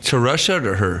something. To Russia or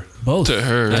to her? Both. To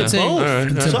her. I'd say both.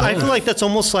 Right. So I feel like that's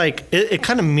almost like, it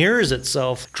kind of mirrors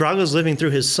itself. Drago's living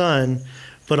through his son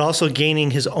but also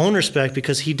gaining his own respect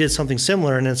because he did something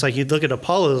similar. And it's like you look at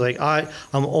Apollo, it's like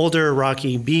I'm older,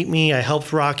 Rocky beat me, I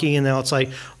helped Rocky, and now it's like,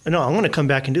 no, I'm going to come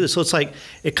back and do this. So it's like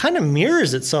it kind of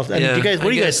mirrors itself. I mean, what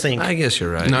do you guys think? I guess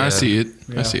you're right. No, yeah. I see it.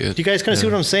 Yeah. I see it. Do you guys kind of see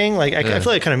what I'm saying? Like I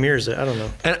feel like it kind of mirrors it. I don't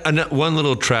know. And one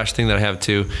little trash thing that I have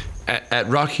too. At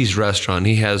Rocky's restaurant,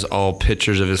 he has all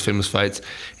pictures of his famous fights,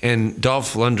 and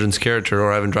Dolph Lundgren's character,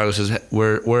 or Ivan Drago, says,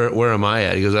 "Where am I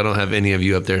at?" He goes, "I don't have any of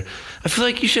you up there." I feel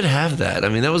like you should have that. I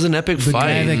mean, that was an epic The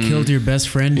fight. guy that killed your best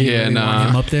friend, you Yeah, really nah. want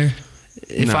him up there?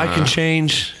 If I can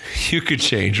change, you could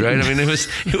change, right? I mean, it was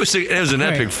an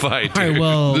epic fight. All right, dude.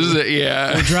 well, This is it.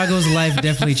 Yeah. Drago's life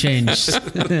definitely changed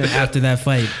after that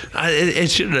fight. It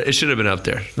should have been up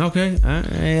there. Okay,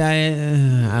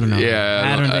 I don't know. Yeah,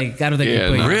 I don't think yeah, you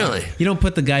put, no. Really? You don't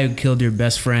put the guy who killed your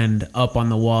best friend up on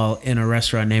the wall in a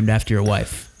restaurant named after your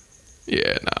wife.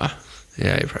 Yeah, nah.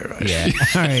 Yeah, you're probably right. Yeah.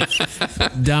 All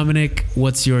right, Dominic,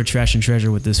 what's your trash and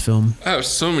treasure with this film? I have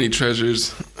so many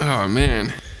treasures. Oh,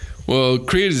 man. Well,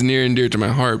 Creed is near and dear to my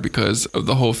heart because of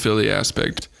the whole Philly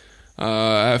aspect.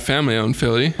 I have family out in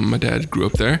Philly. My dad grew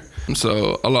up there.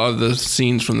 So a lot of the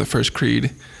scenes from the first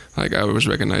Creed, like I was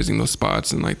recognizing those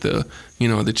spots and like the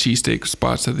cheesesteak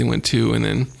spots that they went to. And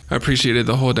then I appreciated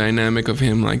the whole dynamic of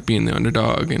him like being the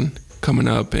underdog and coming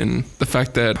up, and the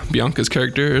fact that Bianca's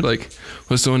character like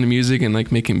was so into music and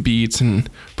like making beats and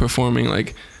performing.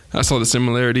 Like I saw the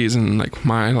similarities in like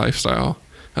my lifestyle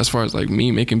as far as like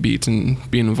me making beats and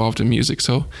being involved in music.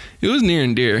 So it was near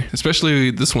and dear,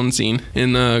 especially this one scene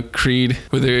in Creed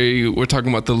where they were talking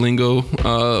about the lingo,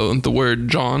 the word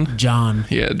John. John.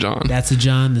 Yeah, John. That's a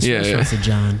John. This Yeah, restaurant's a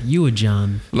John. You a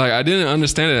John. Like I didn't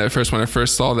understand it at first when I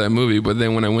first saw that movie, but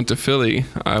then when I went to Philly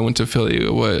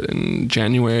in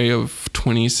January of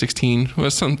 2016, well,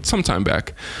 sometime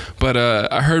back. But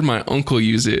I heard my uncle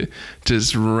use it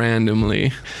just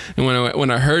randomly, and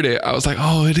when I heard it, I was like,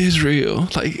 oh, it is real.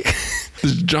 Like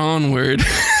this John word,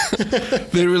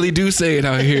 they really do say it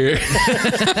out here.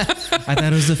 I thought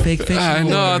it was a fake fiction. I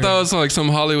know. I thought it was like some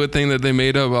Hollywood thing that they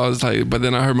made up. I was like, but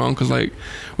then I heard my uncle's like,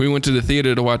 we went to the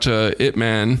theater to watch Ip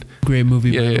Man. Great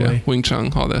movie, by the way. Wing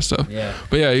Chun, all that stuff. Yeah.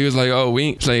 But yeah, he was like, oh,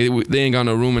 they ain't got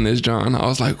no room in this John. I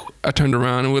was like, I turned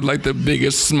around and with like the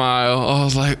biggest smile, I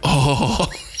was like, oh.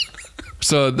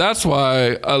 So that's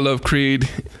why I love Creed.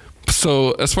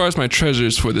 So as far as my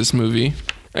treasures for this movie,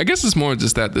 I guess it's more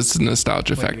just that this is a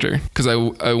nostalgia factor because I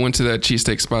went to that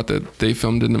cheesesteak spot that they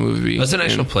filmed in the movie. That's an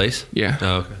actual place? Yeah.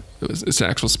 Oh, okay. It's an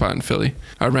actual spot in Philly.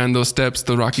 I ran those steps,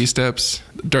 the Rocky steps,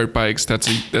 dirt bikes. That's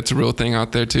a real thing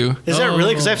out there too. Is that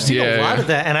really? Because I've seen a Yeah. lot of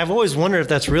that, and I've always wondered if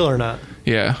that's real or not.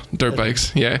 Yeah, dirt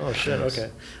bikes. Yeah. Oh shit.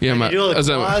 Okay. Yeah, And you do all the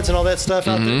quads and all that stuff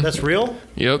out there. That's real.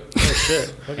 Yep. Oh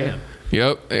shit. Okay.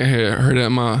 Yep. I heard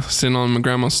that sitting on my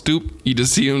grandma's stoop. You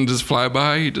just see them just fly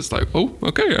by. You just like, oh,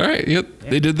 okay, all right. Yep.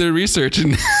 They did their research.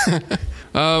 And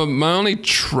my only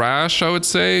trash, I would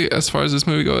say, as far as this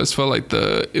movie goes, felt like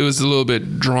it was a little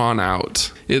bit drawn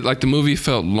out. It like the movie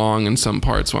felt long in some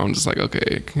parts where I'm just like,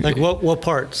 okay. Like what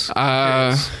parts?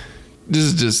 This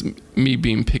is just me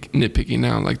being nitpicky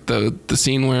now. Like the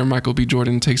scene where Michael B.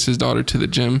 Jordan takes his daughter to the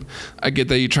gym. I get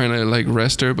that you're trying to like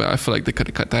rest her, but I feel like they could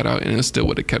have cut that out and it still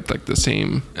would have kept like the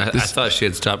same. I thought she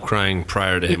had stopped crying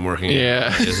prior to him working.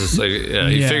 Yeah. It's just like,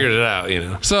 he figured it out, you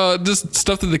know. So just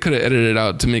stuff that they could have edited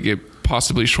out to make it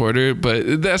possibly shorter,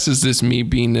 but that's just me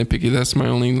being nitpicky. That's my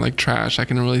only like trash I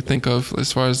can really think of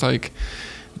as far as like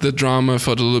the drama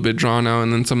felt a little bit drawn out,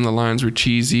 and then some of the lines were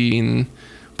cheesy,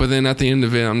 but then at the end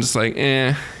of it, I'm just like,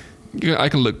 I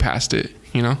can look past it,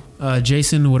 you know?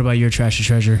 Jason, what about your trash or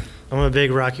treasure? I'm a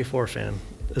big Rocky IV fan.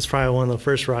 It's probably one of the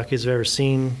first Rockies I've ever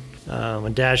seen.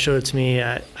 My dad showed it to me.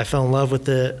 I fell in love with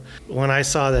it. When I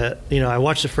saw that, I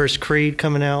watched the first Creed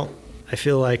coming out. I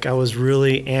feel like I was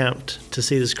really amped to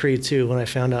see this Creed 2 when I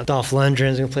found out Dolph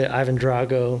Lundgren's going to play Ivan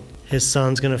Drago. His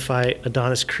son's going to fight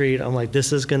Adonis Creed. I'm like,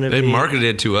 this is going to be... They marketed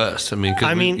it to us.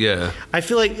 Yeah. I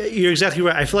feel like you're exactly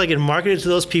right. I feel like it marketed to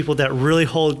those people that really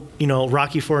hold,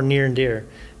 Rocky IV near and dear.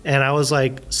 And I was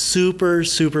like super,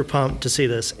 super pumped to see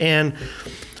this. And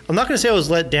I'm not going to say I was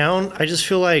let down. I just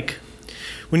feel like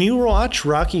when you watch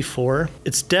Rocky IV,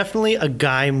 it's definitely a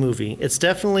guy movie. It's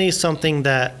definitely something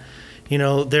that...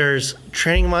 there's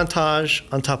training montage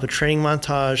on top of training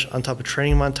montage on top of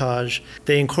training montage.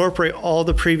 They incorporate all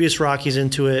the previous Rockies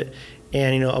into it.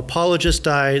 And, Apollo just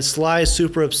died. Sly is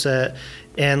super upset.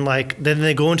 And, then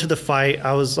they go into the fight.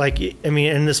 I was like,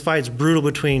 and this fight's brutal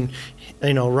between,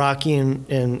 Rocky and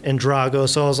Drago.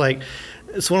 So I was like,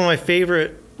 it's one of my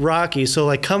favorite Rockies.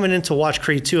 So, coming in to watch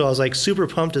Creed 2, I was, super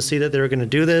pumped to see that they were going to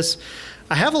do this.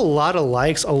 I have a lot of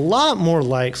likes, a lot more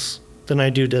likes than I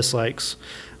do dislikes.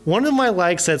 One of my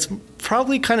likes that's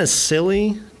probably kind of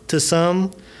silly to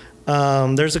some.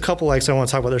 There's a couple likes I want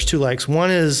to talk about. There's 2 likes.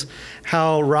 One is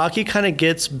how Rocky kind of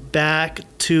gets back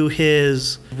to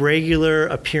his regular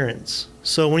appearance.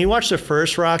 So when you watch the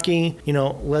first Rocky,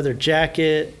 leather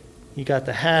jacket, you got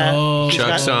the hat.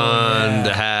 Chuck's on,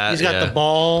 the hat. He's got the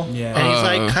ball. Yeah. And he's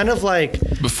like kind of like...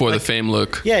 Before the fame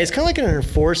look. Yeah, he's kind of like an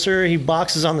enforcer. He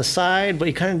boxes on the side, but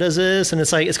he kind of does this. And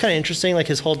it's kind of interesting, like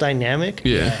his whole dynamic.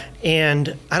 Yeah.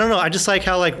 And I don't know. I just like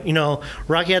how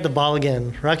Rocky had the ball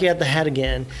again. Rocky had the hat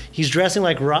again. He's dressing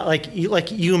like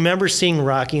you remember seeing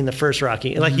Rocky in the first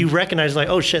Rocky. Like you recognize like,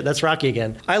 oh shit, that's Rocky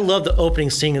again. I love the opening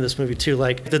scene of this movie too.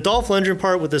 Like the Dolph Lundgren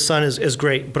part with the son is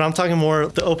great, but I'm talking more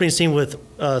the opening scene with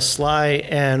Sly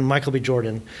and Michael B.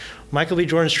 Jordan. Michael B.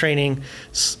 Jordan's training.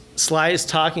 Sly is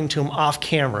talking to him off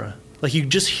camera. Like you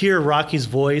just hear Rocky's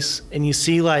voice and you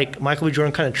see like Michael B.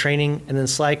 Jordan kind of training and then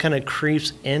Sly kind of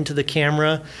creeps into the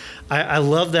camera. I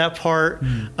love that part.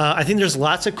 I think there's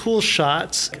lots of cool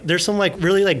shots. There's some like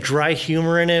really like dry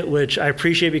humor in it, which I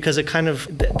appreciate because it kind of,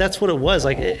 that's what it was.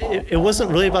 Like it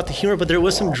wasn't really about the humor, but there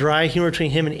was some dry humor between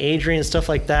him and Adrian and stuff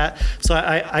like that. So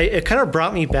it kind of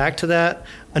brought me back to that.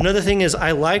 Another thing is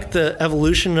I like the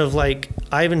evolution of like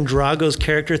Ivan Drago's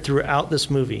character throughout this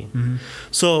movie.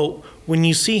 So when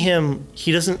you see him,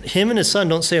 him and his son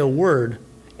don't say a word.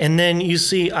 And then you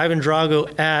see Ivan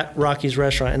Drago at Rocky's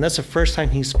restaurant, and that's the first time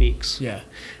he speaks. Yeah.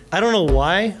 I don't know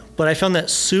why, but I found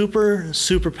that super,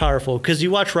 super powerful. Because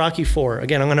you watch Rocky IV.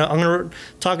 Again, I'm gonna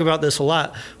talk about this a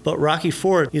lot. But Rocky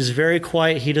IV, he's very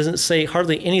quiet. He doesn't say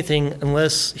hardly anything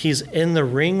unless he's in the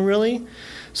ring, really.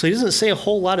 So he doesn't say a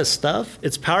whole lot of stuff.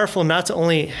 It's powerful not to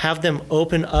only have them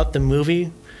open up the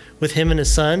movie with him and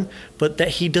his son, but that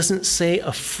he doesn't say a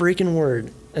freaking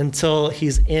word until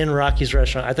he's in Rocky's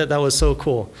restaurant. I thought that was so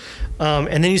cool.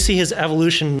 And then you see his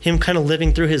evolution, him kind of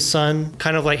living through his son,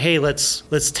 kind of like, hey, let's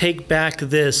take back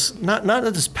this, not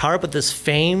this power, but this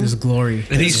fame. This glory.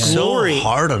 And he's so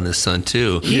hard on his son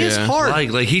too. He is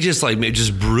hard. Like he just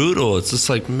just brutal. It's just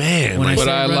like, man. But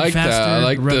I like that. I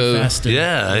like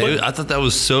I thought that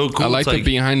was so cool. I like the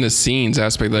behind the scenes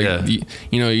aspect. Like,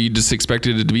 you just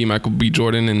expected it to be Michael B.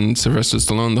 Jordan and Sylvester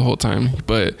Stallone the whole time.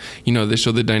 But, they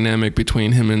show the dynamic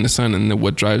between him and the son and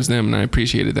what drives them. And I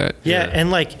appreciated that. Yeah. And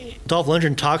like Dolph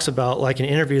Lundgren talks about like in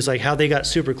interviews, like how they got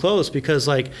super close because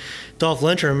like Dolph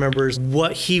Lundgren remembers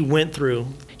what he went through.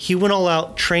 He went all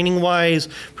out training wise,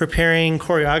 preparing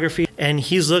choreography, and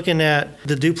he's looking at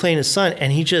the dude playing his son,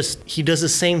 and he does the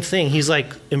same thing. He's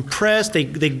like impressed.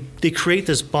 They create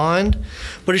this bond,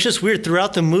 but it's just weird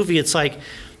throughout the movie. It's like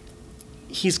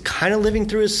he's kind of living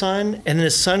through his son, and then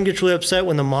his son gets really upset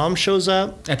when the mom shows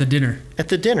up at the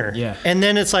dinner. Yeah, and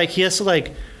then it's like he has to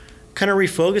like kind of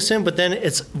refocus him, but then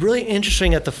it's really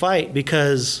interesting at the fight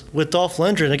because with Dolph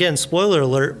Lundgren, again, spoiler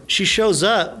alert, she shows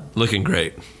up looking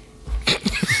great.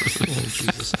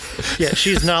 Yeah,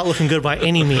 she's not looking good by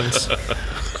any means.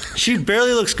 She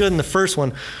barely looks good in the first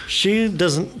one. She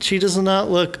does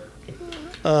not look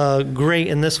great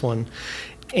in this one.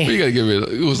 And you gotta give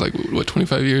it was like what,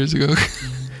 25 years ago?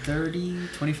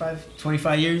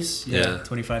 25 years? Yeah,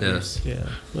 25 years. Yeah.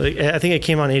 Like, I think it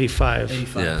came out in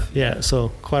 85. Yeah, so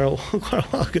quite a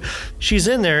while ago. She's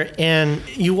in there, and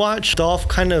you watch Dolph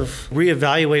kind of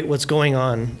reevaluate what's going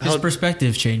on. His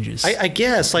perspective changes. I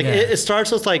guess. Like, it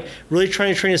starts with, like, really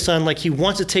trying to train his son. Like, he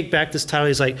wants to take back this title.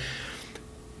 He's like,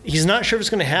 he's not sure if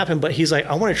it's going to happen, but he's like,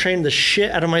 I want to train the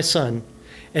shit out of my son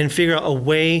and figure out a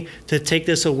way to take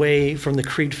this away from the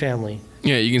Creed family.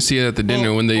 Yeah, you can see it at the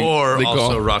dinner when they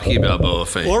also go. Rocky Balboa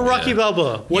fame. Or Rocky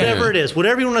Balboa, whatever it is,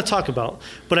 whatever you want to talk about.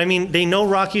 But I mean, they know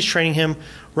Rocky's training him,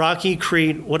 Rocky,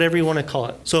 Creed, whatever you want to call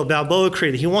it. So Balboa,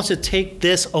 Creed, he wants to take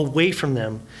this away from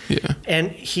them. Yeah. And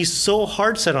he's so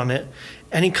hard set on it.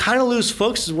 And he kind of loses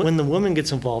focus when the woman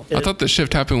gets involved. I thought the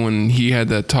shift happened when he had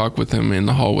that talk with him in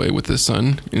the hallway with his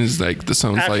son. It's like the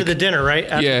son's after like the dinner, right?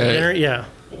 After the dinner, yeah.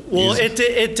 Well, it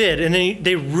did, and then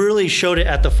they really showed it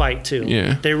at the fight too.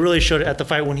 Yeah, they really showed it at the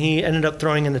fight when he ended up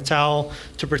throwing in the towel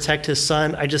to protect his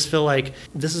son. I just feel like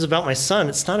this is about my son.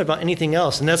 It's not about anything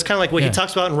else, and that's kind of like what he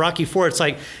talks about in Rocky IV. It's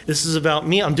like, this is about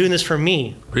me. I'm doing this for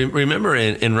me. Remember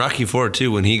in Rocky IV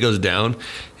too, when he goes down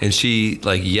and she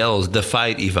like yells,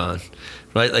 "Defy Ivan,"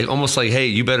 right? Like almost like, "Hey,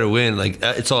 you better win." Like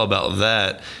it's all about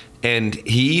that. And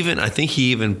I think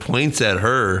he even points at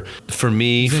her for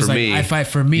me. I fight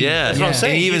for me. Yeah, that's what I'm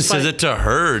saying. And he even says it to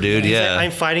her, dude. Yeah, like,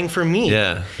 I'm fighting for me.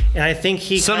 Yeah, and I think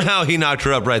he knocked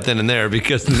her up right then and there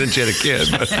because then she had a kid.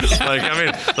 But, like, I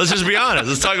mean, let's just be honest.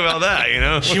 Let's talk about that. You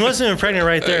know, she wasn't even pregnant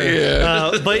right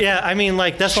there. But yeah, I mean,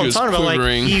 like that's what I'm talking about. Like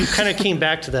he kind of came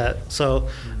back to that. So,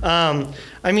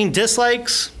 I mean,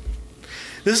 dislikes.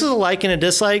 This is a like and a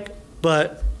dislike,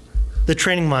 but the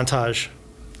training montage.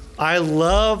 I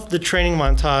love the training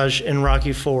montage in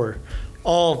Rocky IV.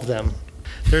 All of them.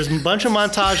 There's a bunch of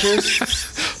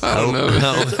montages. I don't know.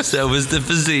 No, that was the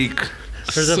physique.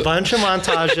 There's a bunch of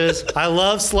montages. I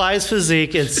love Sly's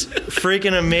physique. It's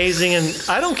freaking amazing, and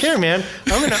I don't care, man.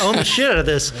 I'm gonna own the shit out of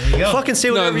this. Fucking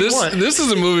say whatever you want. This is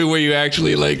a movie where you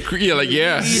actually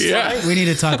yeah. We need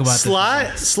to talk about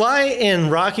Sly in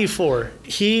Rocky IV.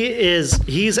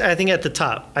 He's I think at the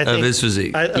top. I think Of his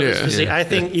physique. His physique. I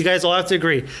think you guys all have to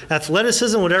agree.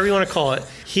 Athleticism, whatever you want to call it,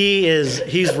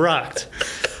 he's rocked.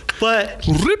 But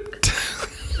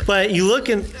you look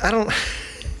and I don't.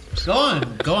 Go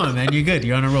on, man. You're good.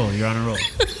 You're on a roll.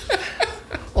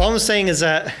 All I'm saying is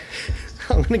that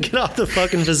I'm gonna get off the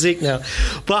fucking physique now.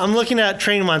 But I'm looking at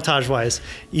training montage wise.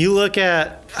 You look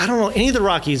at I don't know any of the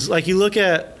Rockies. Like you look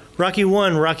at Rocky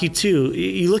 1, Rocky 2.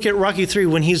 You look at Rocky 3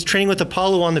 when he's training with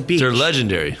Apollo on the beach. They're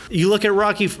legendary. You look at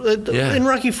Rocky in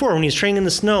Rocky 4 when he's training in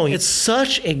the snow. It's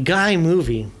such a guy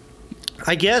movie.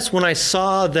 I guess when I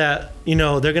saw that,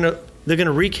 they're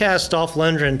gonna recast Dolph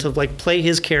Lundgren to like play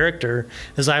his character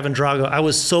as Ivan Drago, I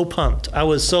was so pumped. I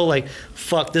was so like,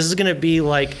 fuck, this is gonna be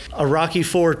like a Rocky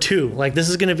 4 2. Like this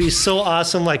is gonna be so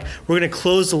awesome. Like we're gonna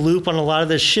close the loop on a lot of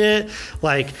this shit.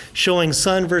 Like showing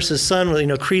son versus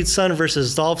son, Creed's son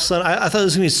versus Dolph's son. I thought it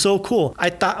was gonna be so cool.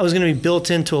 I thought I was gonna be built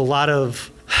into a lot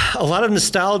of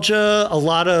nostalgia, a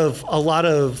lot of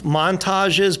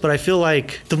montages, but I feel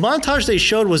like the montage they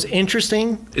showed was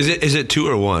interesting. Is it 2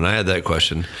 or 1? I had that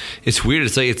question. It's weird.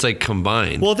 It's like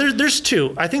combined. Well, there's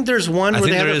 2. I think there's one where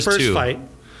they have the first fight.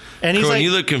 And he's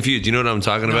you look confused. You know what I'm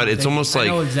talking about? It's almost like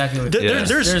I know exactly what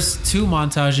there's 2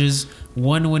 montages.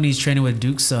 One when he's training with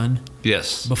Duke's son.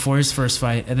 Yes. Before his first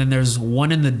fight, and then there's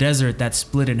one in the desert that's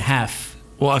split in half.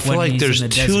 Well, I feel like there's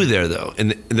 2 there though,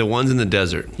 and the one's in the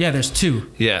desert. Yeah, there's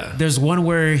 2. Yeah. There's one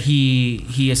where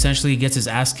he essentially gets his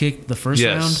ass kicked the first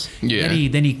round. Yeah.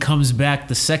 Then he comes back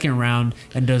the second round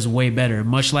and does way better.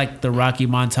 Much like the Rocky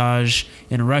montage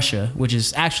in Russia, which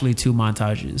is actually 2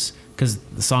 montages because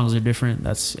the songs are different.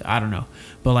 I don't know,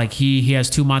 but like he has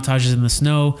 2 montages in the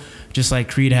snow, just like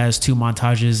Creed has 2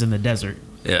 montages in the desert.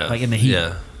 Yeah. Like in the heat.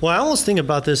 Yeah. Well, I almost think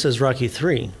about this as Rocky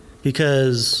 3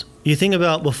 because. You think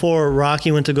about before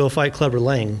Rocky went to go fight Clubber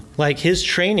Lang, like his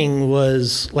training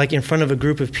was like in front of a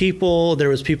group of people. There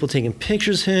was people taking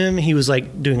pictures of him. He was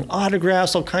like doing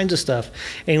autographs, all kinds of stuff.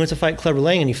 And he went to fight Clubber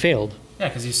Lang and he failed. Yeah,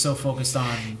 because he's so focused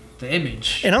on the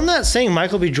image. And I'm not saying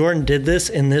Michael B. Jordan did this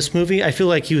in this movie. I feel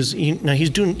like he's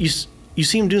doing. You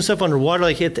see him doing stuff underwater.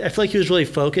 Like I feel like he was really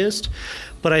focused,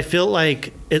 but I feel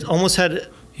like it almost had.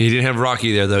 He didn't have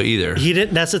Rocky there though either. He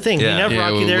didn't. That's the thing. Yeah. He didn't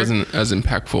have Rocky there. It wasn't as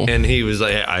impactful. And he was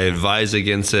like, "I advise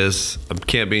against this. I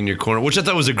can't be in your corner," which I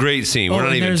thought was a great scene. We're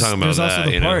not even talking about that. There's also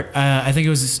the part. I think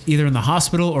it was either in the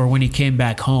hospital or when he came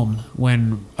back home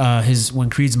when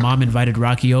Creed's mom invited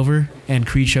Rocky over and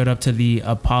Creed showed up to the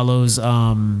Apollo's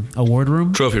award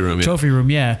room, Trophy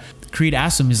room. Yeah. Creed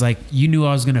asked him, he's like, "You knew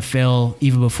I was gonna fail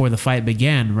even before the fight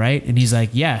began, right?" And he's like,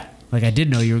 "Yeah. Like I did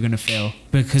know you were gonna fail,"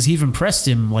 because he even pressed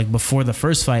him like before the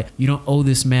first fight. You don't owe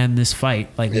this man this fight.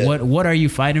 Like what are you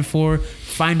fighting for?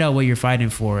 Find out what you're fighting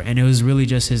for. And it was really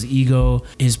just his ego,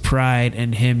 his pride,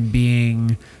 and him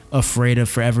being afraid of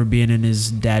forever being in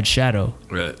his dad's shadow.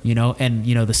 Right. And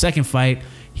the second fight,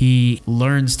 he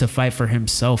learns to fight for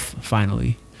himself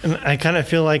finally. And I kind of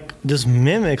feel like this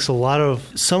mimics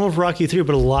some of Rocky 3,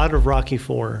 but a lot of Rocky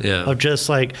 4. Yeah. Of just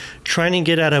like trying to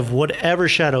get out of whatever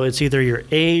shadow. It's either your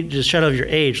age, the shadow of your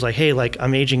age. Like, hey, like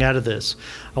I'm aging out of this.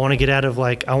 I want to get out of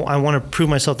I want to prove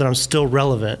myself that I'm still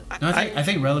relevant. No, I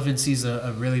think relevancy is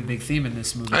a really big theme in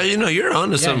this movie. You're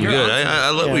onto something good. I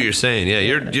love what you're saying. Yeah,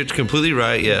 you're completely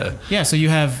right. Yeah. Yeah. So you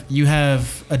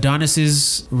have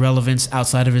Adonis's relevance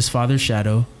outside of his father's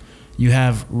shadow. You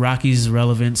have Rocky's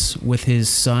relevance with his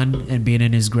son and being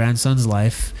in his grandson's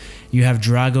life. You have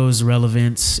Drago's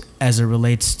relevance as it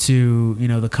relates to,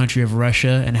 the country of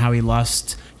Russia and how he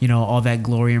lost, all that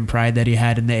glory and pride that he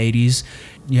had in the 80s.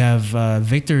 You have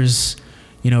Victor's,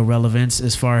 relevance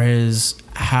as far as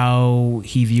how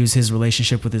he views his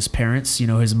relationship with his parents,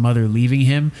 his mother leaving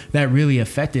him. That really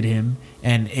affected him,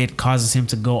 and it causes him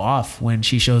to go off when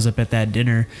she shows up at that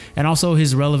dinner. And also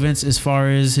his relevance as far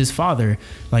as his father.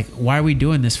 Like, why are we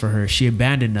doing this for her? She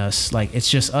abandoned us. Like, it's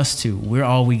just us two. We're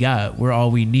all we got. We're all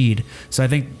we need. So I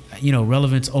think,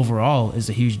 relevance overall is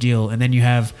a huge deal. And then you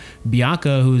have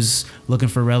Bianca, who's looking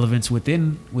for relevance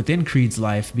within Creed's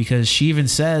life, because she even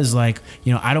says, like,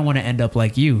 I don't want to end up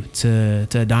like you to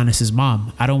Adonis's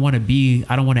mom. I don't want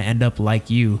to end up like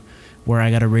you, where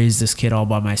I got to raise this kid all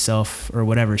by myself or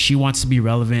whatever. She wants to be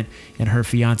relevant in her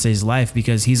fiance's life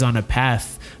because he's on a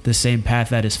path, the same path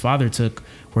that his father took,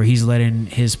 where he's letting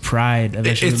his pride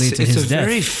eventually lead to his death. It's a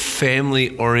very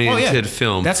family-oriented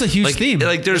film. That's a huge theme.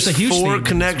 Like there's That's a huge four theme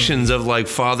connections of like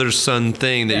father-son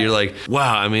thing that you're like,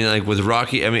 wow. I mean, like with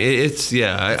Rocky, I mean,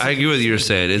 I agree with what you're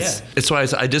saying. It's why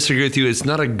I disagree with you. It's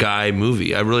not a guy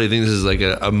movie. I really think this is like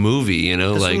a movie, you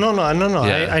know? Like No.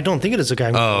 Yeah. I don't think it is a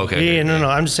guy movie. Oh, okay. No.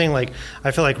 I'm just saying, like,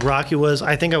 I feel like Rocky was.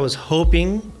 I think I was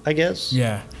hoping, I guess.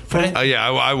 Yeah. But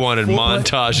I wanted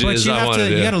montages. But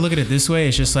you got to look at it this way.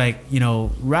 It's just like, you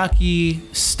know, Rocky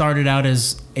started out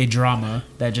as a drama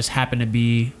that just happened to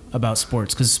be about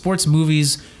sports, because sports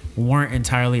movies weren't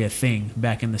entirely a thing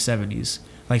back in the 70s.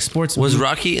 Like sports was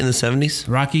Rocky in the 70s?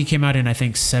 Rocky came out in, I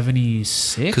think,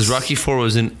 76. Because Rocky 4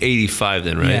 was in 85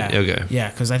 then, right? Yeah. Okay.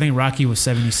 Yeah, because I think Rocky was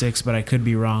 76, but I could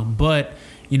be wrong. But,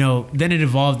 you know, then it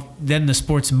evolved. Then the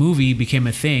sports movie became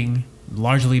a thing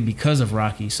largely because of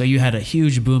Rocky. So you had a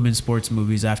huge boom in sports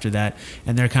movies after that,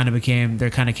 and there kind of came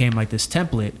like this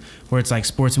template where it's like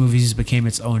sports movies became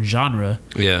its own genre.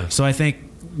 Yeah. So I think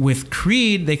with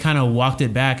Creed, they kind of walked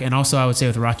it back, and also I would say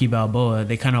with Rocky Balboa,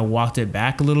 they kind of walked it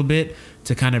back a little bit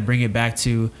to kind of bring it back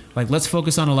to like, let's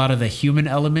focus on a lot of the human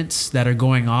elements that are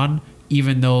going on,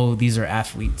 even though these are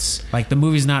athletes. Like the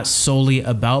movie's not solely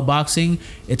about boxing,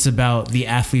 it's about the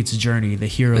athlete's journey, the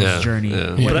hero's journey,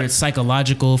 whether it's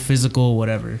psychological, physical,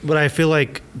 whatever. But I feel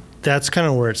like that's kind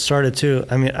of where it started too.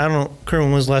 I mean, I don't know, Kurt,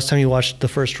 when was the last time you watched the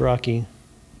first Rocky?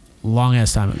 Long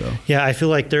ass time ago. Yeah, I feel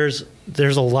like there's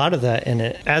a lot of that in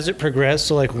it. As it progressed,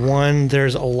 so like one,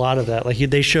 there's a lot of that. Like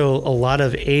they show a lot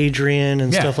of Adrian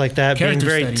and stuff like that, being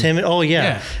very timid. Oh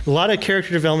yeah, a lot of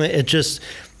character development.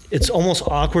 It's almost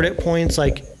awkward at points.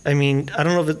 Like, I mean, I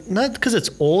don't know if not because it's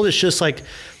old. It's just like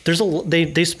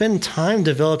they spend time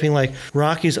developing like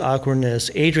Rocky's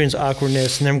awkwardness, Adrian's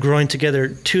awkwardness, and them growing together.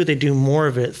 2, they do more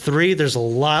of it. 3, there's a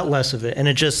lot less of it, and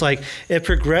it just like it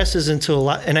progresses into a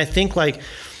lot. And I think like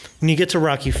when you get to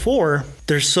Rocky 4,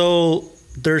 they're so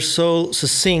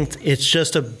succinct. It's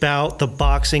just about the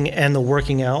boxing and the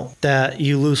working out that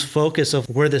you lose focus of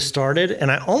where this started.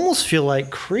 And I almost feel like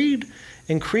Creed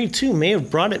and Creed 2 may have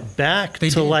brought it back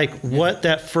what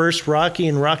that first Rocky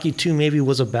and Rocky 2 maybe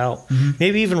was about. Mm-hmm.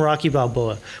 Maybe even Rocky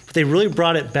Balboa. But they really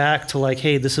brought it back to like,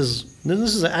 hey, this is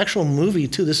an actual movie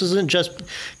too. This isn't just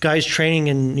guys training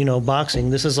in, you know,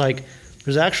 boxing. This is like,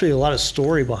 there's actually a lot of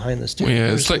story behind this too. Well,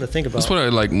 yeah, it's like, to think about. That's what I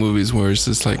like movies where it's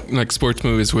just like sports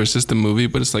movies where it's just a movie,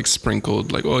 but it's like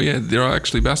sprinkled. Like, oh yeah, they're all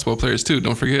actually basketball players too.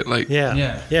 Don't forget, like yeah.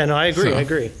 No, I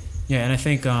agree. Yeah, and I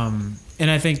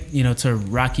think you know, to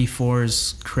Rocky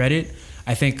 4's credit,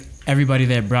 I think everybody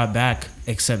that brought back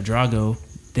except Drago,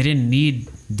 they didn't need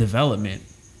development.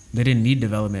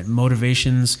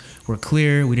 Motivations were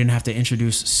clear. We didn't have to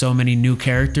introduce so many new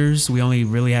characters. We only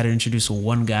really had to introduce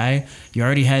one guy. You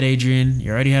already had Adrian.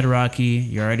 You already had Rocky.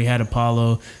 You already had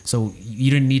Apollo. So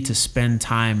you didn't need to spend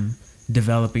time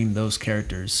developing those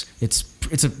characters. It's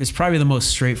probably the most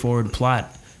straightforward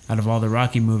plot out of all the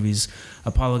Rocky movies.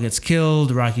 Apollo gets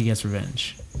killed. Rocky gets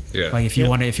revenge. Yeah. Like if you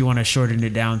want to shorten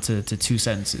it down to 2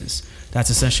 sentences, that's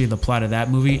essentially the plot of that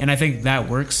movie. And I think that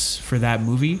works for that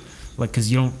movie. Like,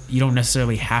 because you don't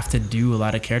necessarily have to do a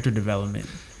lot of character development.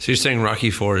 So you're saying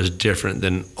Rocky 4 is different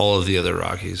than all of the other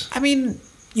Rockies? I mean,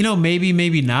 you know,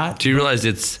 maybe not. Do you realize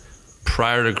it's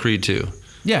prior to Creed 2?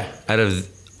 Yeah. Out of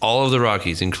all of the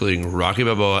Rockies, including Rocky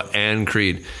Balboa and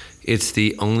Creed, it's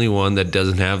the only one that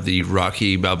doesn't have the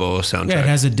Rocky Balboa soundtrack. Yeah, it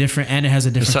has a different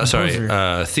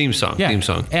composer. Theme song. Yeah. Theme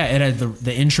song. Yeah, it had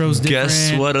the intro's different.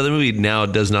 Guess what other movie now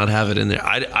does not have it in there?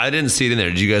 I didn't see it in there.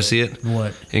 Did you guys see it?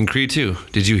 What? In Creed 2.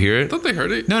 Did you hear it? I thought they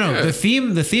heard it. No. Yeah. The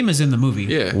theme is in the movie.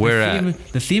 Yeah. Where at?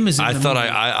 The theme is in the movie.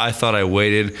 I thought I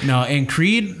waited. No, in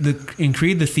Creed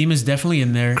the theme is definitely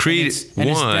in there. Creed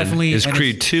 1 is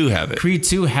Creed 2 have it. Creed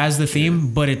 2 has the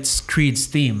theme, but it's Creed's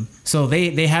theme. So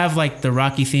they have like the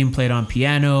Rocky theme played on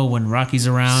piano when Rocky's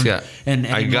around, and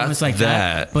I got moments like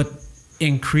that. But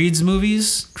in Creed's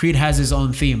movies, Creed has his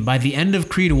own theme. By the end of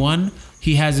Creed 1,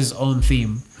 he has his own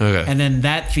theme. Okay. And then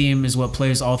that theme is what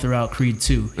plays all throughout Creed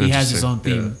 2. He has his own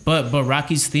theme. Yeah. But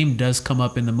Rocky's theme does come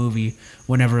up in the movie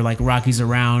whenever like Rocky's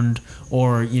around,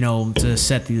 or you know, to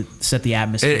set the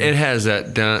atmosphere. It has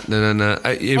that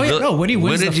when he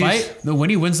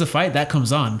wins the fight, that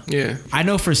comes on. Yeah. I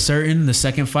know for certain the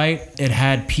second fight it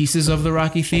had pieces of the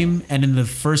Rocky theme, and in the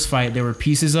first fight there were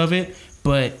pieces of it.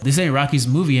 But this ain't Rocky's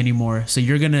movie anymore, so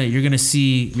you're gonna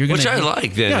see which I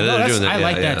like. Then I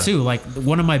like that too. Like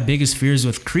one of my biggest fears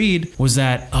with Creed was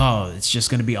that it's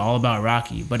just gonna be all about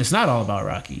Rocky, but it's not all about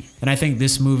Rocky. And I think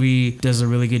this movie does a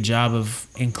really good job of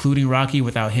including Rocky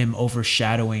without him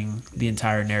overshadowing the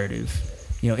entire narrative.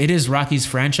 You know, it is Rocky's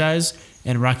franchise,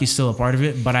 and Rocky's still a part of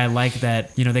it. But I like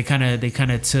that, you know, they kind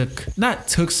of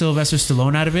took Sylvester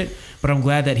Stallone out of it, but I'm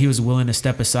glad that he was willing to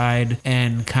step aside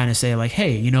and kind of say like,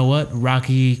 hey, you know what,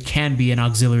 Rocky can be an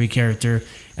auxiliary character.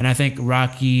 And I think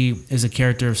Rocky is a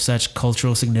character of such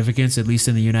cultural significance, at least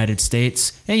in the United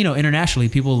States, and you know, internationally,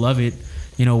 people love it,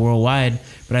 you know, worldwide.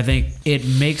 But I think it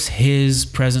makes his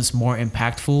presence more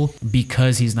impactful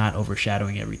because he's not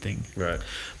overshadowing everything. Right.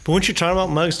 But when you're talking about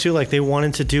Muggs too, like they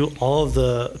wanted to do all of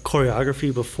the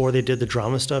choreography before they did the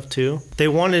drama stuff too. They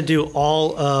wanted to do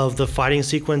all of the fighting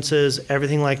sequences,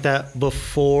 everything like that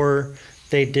before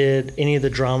they did any of the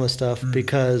drama stuff,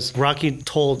 because Rocky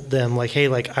told them like, hey,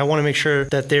 like I want to make sure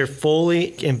that they're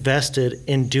fully invested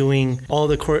in doing all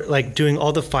the doing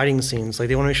all the fighting scenes. Like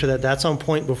they want to make sure that that's on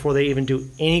point before they even do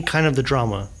any kind of the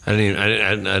drama. I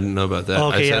didn't know about that.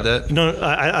 Oh, okay, I said that? No,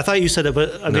 I thought you said it,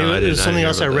 but maybe it was something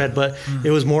else I read. But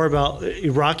it was more about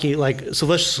Rocky, like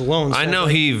Sylvester Stallone. I know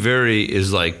he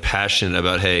is like passionate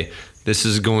about, hey, this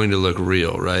is going to look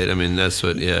real, right? I mean, that's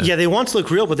what, yeah. Yeah, they want to look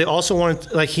real, but they also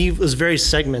wanted, like, he was very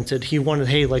segmented. He wanted,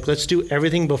 hey, like, let's do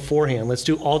everything beforehand. Let's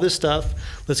do all this stuff.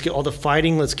 Let's get all the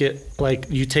fighting. Let's get, like,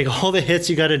 you take all the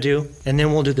hits you got to do, and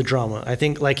then we'll do the drama. I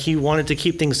think, like, he wanted to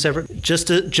keep things separate just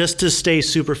to stay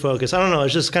super focused. I don't know.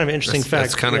 It's just kind of an interesting fact.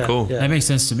 That's kind of cool. Yeah. That makes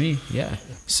sense to me, yeah.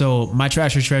 So my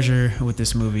trash or treasure with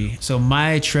this movie. So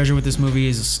my treasure with this movie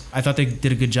is I thought they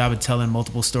did a good job of telling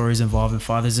multiple stories involving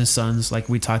fathers and sons, like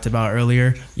we talked about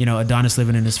earlier. You know, Adonis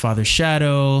living in his father's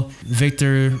shadow,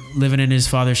 Victor living in his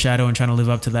father's shadow and trying to live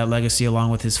up to that legacy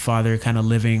along with his father, kind of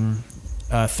living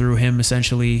through him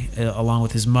essentially, along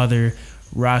with his mother.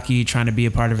 Rocky trying to be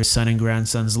a part of his son and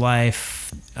grandson's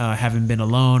life, having been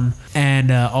alone,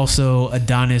 and also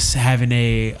Adonis having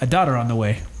a daughter on the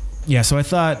way. Yeah, so I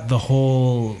thought the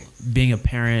whole being a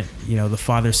parent, you know, the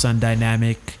father-son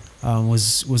dynamic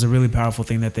was a really powerful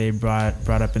thing that they brought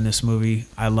up in this movie.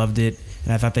 I loved it,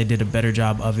 and I thought they did a better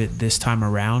job of it this time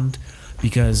around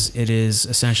because it is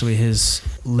essentially his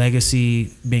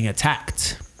legacy being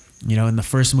attacked. You know, in the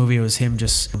first movie, it was him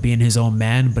just being his own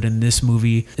man, but in this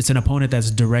movie, it's an opponent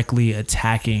that's directly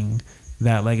attacking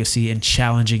that legacy and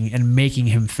challenging and making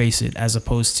him face it as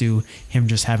opposed to him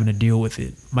just having to deal with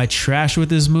it. My trash with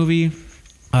this movie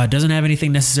doesn't have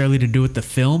anything necessarily to do with the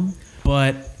film,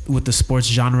 but with the sports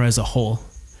genre as a whole.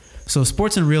 So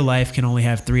sports in real life can only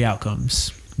have 3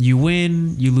 outcomes. You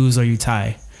win, you lose, or you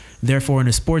tie. Therefore, in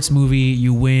a sports movie,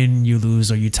 you win, you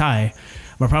lose, or you tie.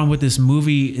 My problem with this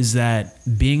movie is that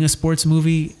being a sports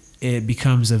movie, it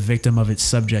becomes a victim of its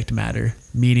subject matter,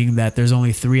 meaning that there's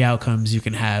only 3 outcomes you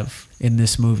can have in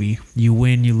this movie. You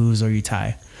win, you lose, or you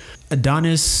tie.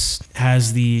 Adonis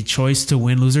has the choice to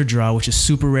win, lose, or draw, which is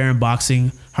super rare in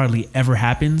boxing, hardly ever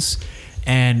happens,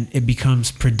 and it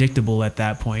becomes predictable at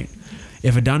that point.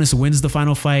 If Adonis wins the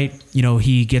final fight, you know,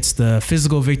 he gets the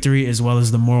physical victory as well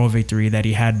as the moral victory that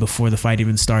he had before the fight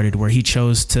even started, where he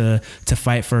chose to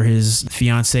fight for his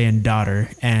fiance and daughter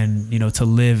and, you know, to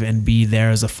live and be there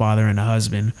as a father and a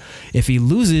husband. If he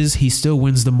loses, he still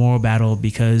wins the moral battle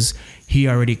because he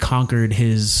already conquered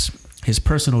his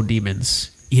personal demons.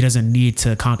 He doesn't need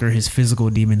to conquer his physical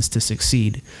demons to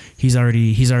succeed. He's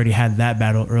already had that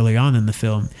battle early on in the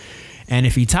film. And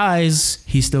if he ties,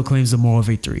 he still claims the moral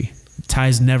victory.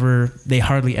 Ties they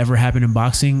hardly ever happen in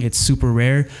boxing. It's super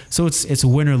rare. So it's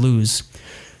win or lose.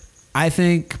 I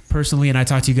think personally, and I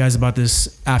talked to you guys about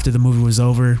this after the movie was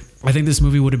over, I think this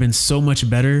movie would have been so much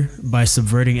better by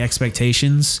subverting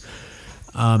expectations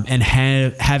and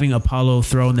having Apollo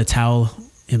throw in the towel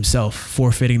himself,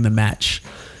 forfeiting the match.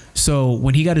 So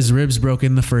when he got his ribs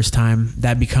broken the first time,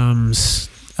 that comes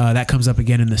up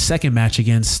again in the second match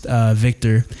against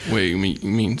Victor. Wait, you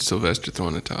mean Sylvester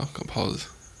throwing the towel? Apollo's.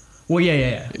 Well,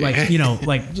 yeah. So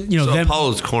them,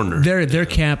 Apollo's corner. Their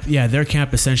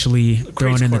camp essentially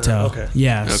throwing in the towel. Okay.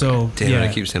 Yeah. Okay. So damn yeah. it,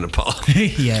 I keep saying Apollo.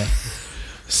 Yeah.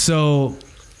 So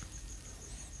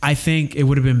I think it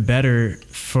would have been better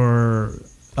for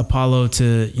Apollo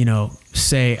to, you know,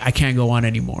 say I can't go on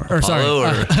anymore. Or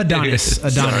Apollo sorry, Adonis.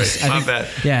 Sorry, my bad.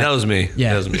 Yeah, that was me.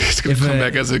 Yeah, that was me. It's gonna come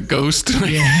back as a ghost.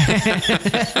 Yeah.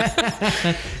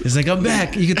 It's like, I'm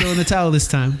back. You can throw in the towel this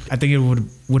time. I think it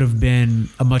would have been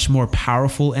a much more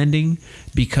powerful ending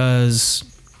because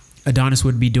Adonis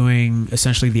would be doing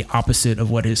essentially the opposite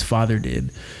of what his father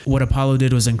did. What Apollo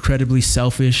did was incredibly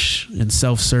selfish and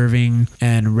self-serving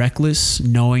and reckless,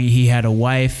 knowing he had a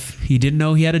wife. He didn't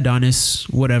know he had Adonis,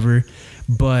 whatever,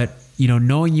 but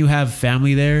knowing you have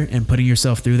family there and putting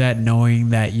yourself through that, knowing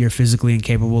that you're physically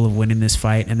incapable of winning this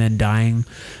fight and then dying,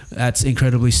 that's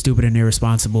incredibly stupid and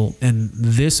irresponsible. And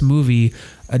this movie,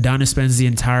 Adonis spends the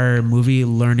entire movie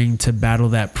learning to battle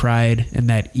that pride and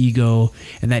that ego,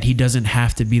 and that he doesn't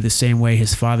have to be the same way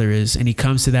his father is. And he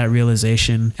comes to that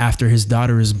realization after his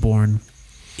daughter is born.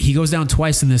 He goes down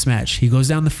twice in this match. He goes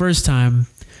down the first time,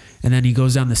 and then he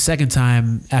goes down the second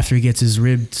time after he gets his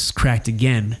ribs cracked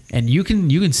again. And you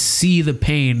can see the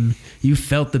pain. You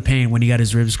felt the pain when he got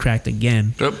his ribs cracked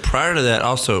again. But prior to that,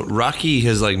 also, Rocky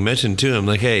has like mentioned to him,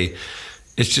 like, hey,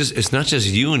 it's not just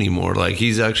you anymore. Like,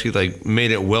 he's actually like made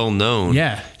it well known.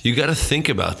 Yeah. You got to think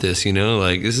about this,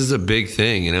 like this is a big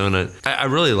thing, and I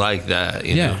really like that,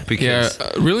 know, because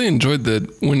I really enjoyed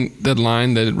that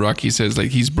line that Rocky says, like,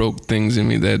 he's broke things in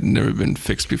me that had never been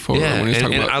fixed before. Yeah, when he's and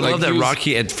talking about, I love that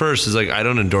Rocky at first is like, I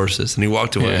don't endorse this, and he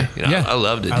walked away. Yeah. I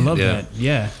loved it. I love that.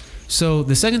 Yeah. So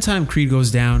the second time Creed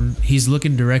goes down, he's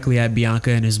looking directly at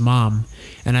Bianca and his mom.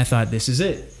 And I thought, this is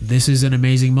it. This is an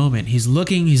amazing moment. He's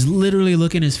literally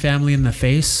looking his family in the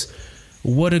face.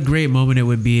 What a great moment it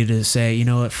would be to say, you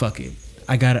know what, fuck it.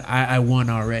 I won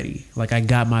already. Like, I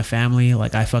got my family.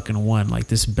 Like, I fucking won. Like,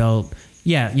 this belt.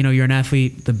 Yeah, you're an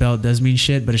athlete. The belt does mean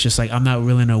shit, but it's just like, I'm not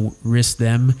willing to risk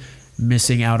them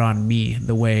missing out on me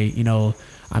the way,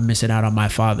 I'm missing out on my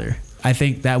father. I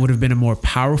think that would have been a more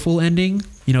powerful ending.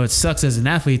 It sucks as an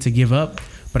athlete to give up,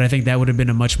 but I think that would have been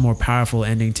a much more powerful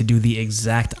ending to do the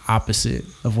exact opposite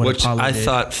of what Which Apollo I did.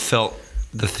 thought felt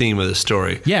the theme of the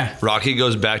story. Yeah. Rocky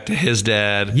goes back to his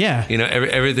dad. Yeah.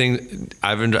 Everything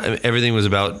was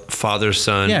about father,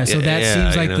 son. Yeah, so that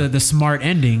seems like the smart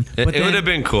ending. But it would have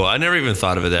been cool. I never even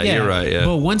thought of it that. You're right, yeah.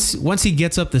 But once he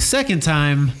gets up the second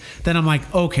time, then I'm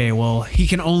like, okay, well, he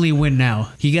can only win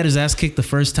now. He got his ass kicked the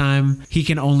first time. He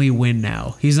can only win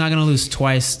now. He's not going to lose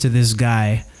twice to this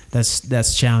guy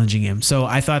that's challenging him. So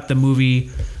I thought the movie,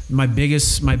 my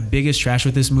biggest trash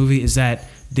with this movie is that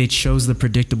they chose the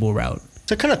predictable route.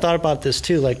 So I kind of thought about this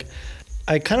too. Like,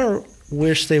 I kind of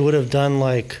wish they would have done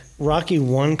like Rocky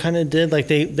 1 kind of did. Like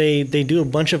they do a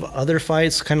bunch of other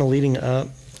fights kind of leading up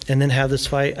and then have this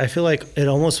fight. I feel like it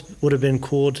almost would have been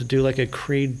cool to do like a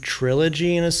Creed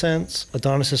trilogy in a sense.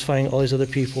 Adonis is fighting all these other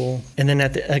people. And then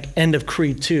at the end of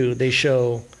Creed 2, they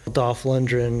show Dolph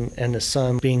Lundgren and his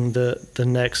son being the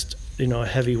next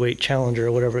heavyweight challenger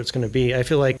or whatever it's going to be. I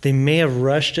feel like they may have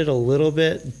rushed it a little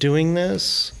bit doing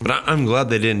this. But I'm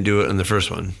glad they didn't do it in the first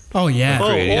one. Oh yeah.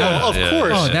 Of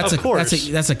course. Oh,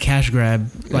 that's a cash grab.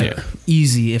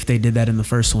 Easy if they did that in the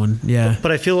first one. Yeah.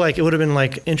 But I feel like it would have been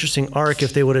like interesting arc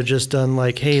if they would have just done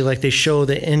like, hey, like they show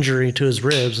the injury to his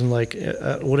ribs and like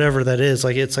whatever that is,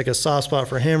 like it's like a soft spot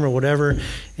for him or whatever,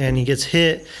 and he gets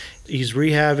hit. He's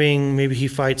rehabbing, maybe he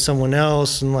fights someone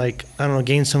else and like, I don't know,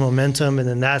 gains some momentum, and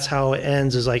then that's how it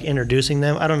ends, is like introducing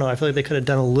them. I don't know. I feel like they could have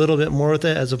done a little bit more with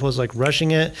it as opposed to like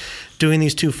rushing it, doing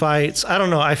these two fights. I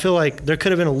don't know. I feel like there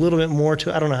could have been a little bit more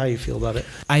to it. I don't know how you feel about it.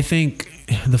 I think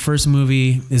the first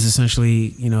movie is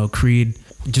essentially, Creed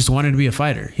just wanted to be a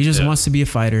fighter. He just wants to be a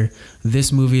fighter.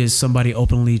 This movie is somebody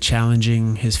openly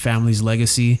challenging his family's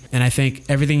legacy. And I think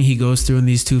everything he goes through in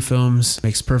these two films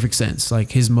makes perfect sense.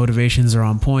 Like, his motivations are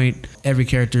on point. Every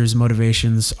character's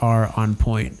motivations are on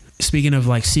point. Speaking of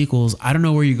like sequels, I don't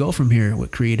know where you go from here with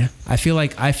Creed. I feel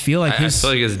like I feel like it's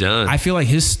done. I feel like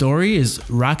his story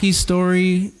Rocky's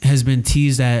story has been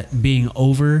teased at being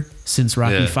over since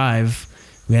Rocky 5.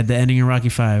 We had the ending in Rocky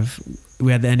 5.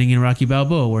 We had the ending in Rocky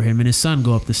Balboa where him and his son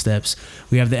go up the steps.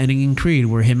 We have the ending in Creed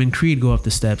where him and Creed go up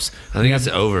the steps. I think it's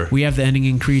over. We have the ending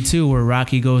in Creed 2 where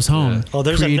Rocky goes home. Yeah. Oh,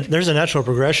 there's a natural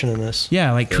progression in this.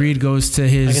 Yeah, like Creed goes to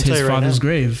his father's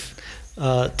grave.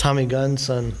 Tommy Gunn's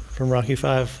son from Rocky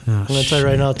 5. I'm going to tell you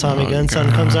right now, Tommy Gunn's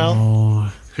son comes out.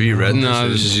 Have you read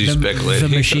this? This is you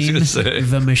speculating.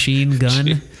 The Machine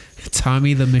Gun.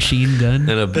 Tommy the Machine Gun.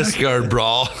 In a backyard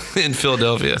brawl in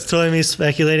Philadelphia. It's totally me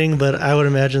speculating, but I would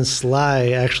imagine Sly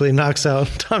actually knocks out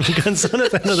Tommy Gunn's son at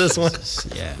the end of this one.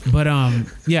 Yeah, but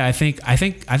I think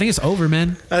it's over,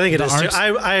 man. I think it is too.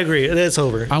 I agree. It's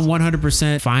over. I'm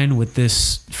 100% fine with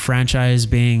this franchise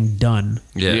being done.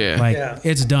 Yeah.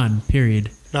 It's done. Period.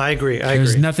 No, I agree.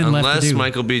 There's nothing left to do. Unless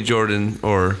Michael B. Jordan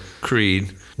or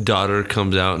Creed daughter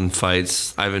comes out and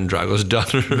fights Ivan Drago's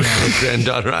daughter,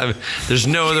 granddaughter. There's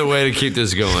no other way to keep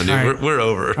this going, dude. Right. We're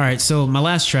over. All right, so my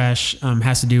last trash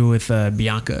has to do with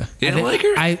Bianca. You don't like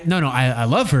her? I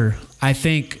love her. I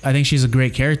think she's a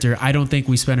great character. I don't think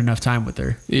we spent enough time with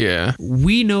her. Yeah.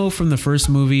 We know from the first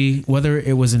movie, whether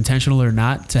it was intentional or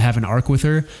not, to have an arc with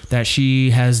her, that she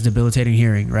has debilitating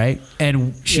hearing, right?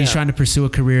 And she's trying to pursue a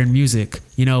career in music.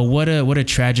 What a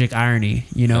tragic irony.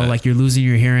 Like, you're losing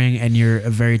your hearing and you're a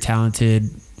very talented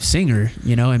singer,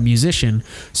 and musician.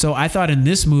 So I thought in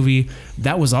this movie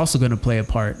that was also going to play a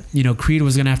part. Creed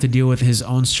was going to have to deal with his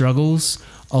own struggles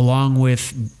along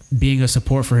with being a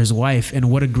support for his wife.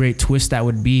 And what a great twist that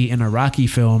would be in a Rocky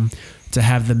film to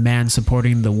have the man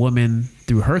supporting the woman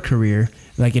through her career.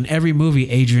 Like in every movie,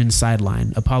 Adrian's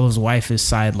sidelined. Apollo's wife is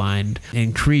sidelined.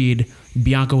 In Creed,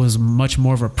 Bianca was much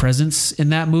more of a presence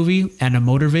in that movie and a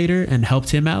motivator and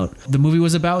helped him out. The movie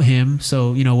was about him,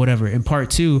 so, whatever. In part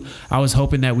 2, I was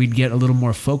hoping that we'd get a little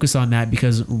more focus on that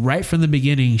because right from the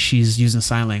beginning, she's using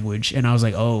sign language. And I was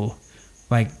like, oh,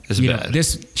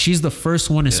 she's the first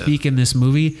one to speak in this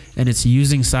movie and it's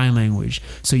using sign language.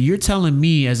 So you're telling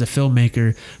me as a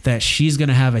filmmaker that she's going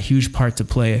to have a huge part to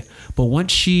play. But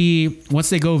once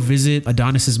they go visit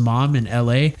Adonis's mom in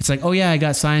LA, it's like, oh yeah, I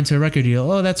got signed to a record deal.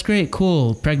 Oh, that's great.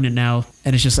 Cool. Pregnant now.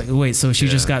 And it's just like, wait, so she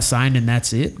just got signed and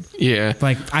that's it? Yeah.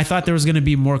 Like, I thought there was going to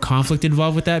be more conflict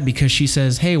involved with that because she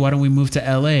says, hey, why don't we move to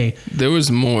LA? There was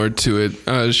more to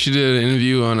it. She did an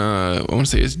interview on, I want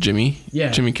to say it's Jimmy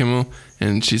Kimmel.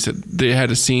 And she said they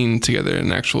had a scene together,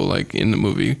 an actual, in the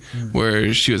movie,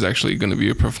 where she was actually going to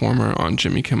be a performer on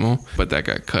Jimmy Kimmel, but that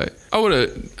got cut. I would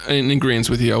have, in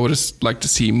agreement with you, I would have liked to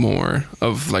see more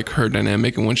of, her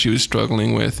dynamic and when she was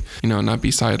struggling with, not be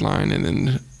sidelined, and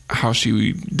then how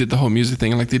she did the whole music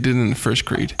thing like they did in the first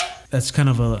Creed. That's kind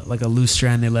of a loose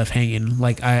strand they left hanging.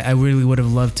 I really would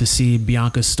have loved to see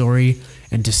Bianca's story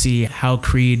and to see how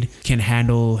Creed can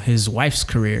handle his wife's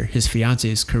career, his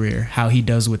fiance's career, how he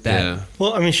does with that. Yeah.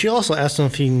 Well, she also asked him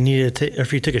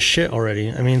if he took a shit already.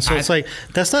 It's like,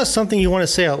 that's not something you want to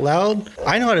say out loud.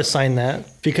 I know how to sign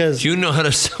that because... You know how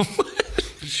to sign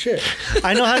Shit.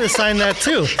 I know how to sign that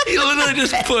too. He literally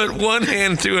just put one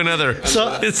hand to another.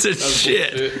 So it said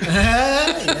shit.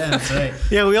 Yeah, that's right.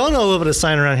 Yeah, we all know a little bit of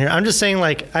sign around here. I'm just saying,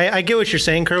 I get what you're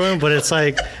saying, Kerwin, but it's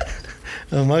like...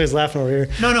 Oh, Mug is laughing over here.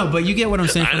 No, but you get what I'm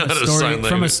saying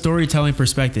from a storytelling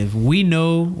perspective. We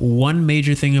know one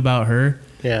major thing about her.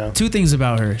 Yeah. 2 things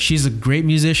about her. She's a great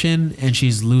musician and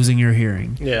she's losing her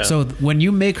hearing. Yeah. So when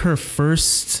you make her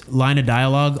first line of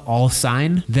dialogue all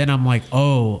sign, then I'm like,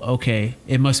 oh, okay,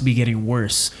 it must be getting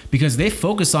worse because they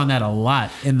focus on that a lot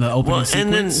in the opening sequence.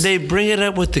 And then they bring it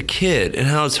up with the kid and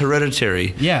how it's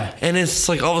hereditary. Yeah. And it's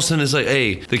like all of a sudden it's like,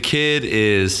 hey, the kid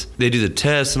they do the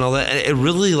test and all that. And it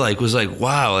really was like,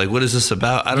 wow, what is this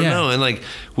about? I don't know. And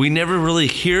we never really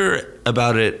hear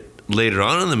about it later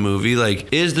on in the movie.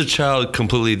 Is the child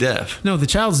completely deaf? No, the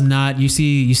child's not. You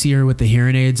see her with the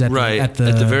hearing aids at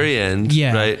the very end.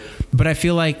 Yeah. Right. But I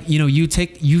feel like,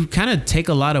 you kind of take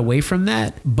a lot away from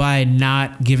that by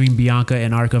not giving Bianca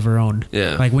an arc of her own.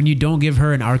 Yeah. When you don't give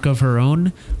her an arc of her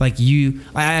own,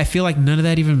 I feel like none of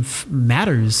that even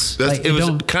matters. It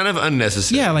was kind of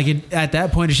unnecessary. Yeah. At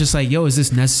that point, it's just like, yo, is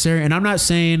this necessary? And I'm not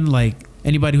saying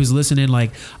anybody who's listening,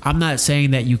 I'm not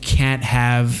saying that you can't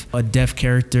have a deaf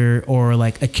character or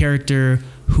a character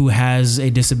who has a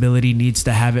disability needs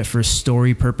to have it for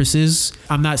story purposes.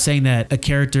 I'm not saying that a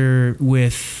character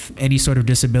with any sort of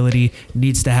disability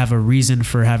needs to have a reason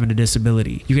for having a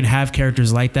disability. You can have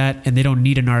characters like that and they don't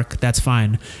need an arc, that's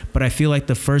fine. But I feel like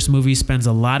the first movie spends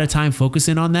a lot of time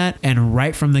focusing on that, and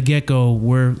right from the get-go,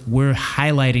 we're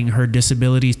highlighting her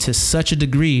disability to such a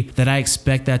degree that I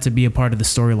expect that to be a part of the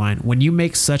storyline. When you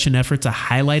make such an effort to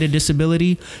highlight a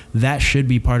disability, that should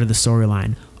be part of the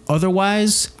storyline.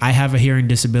 Otherwise, I have a hearing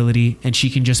disability and she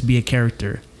can just be a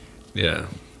character. Yeah.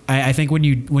 I think when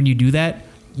you do that,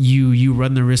 you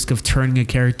run the risk of turning a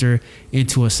character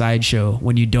into a sideshow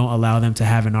when you don't allow them to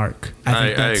have an arc. I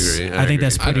agree. I think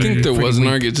that's pretty. I think there was an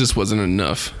weak. arc. It just wasn't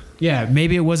enough. Yeah,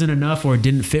 maybe it wasn't enough or it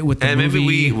didn't fit with the movie. And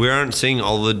maybe we aren't seeing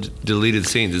all the deleted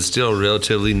scenes. It's still a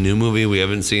relatively new movie. We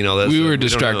haven't seen all that We stuff. were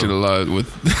distracted a lot with...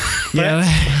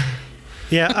 Yeah.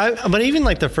 Yeah, but even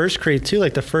the first Creed too,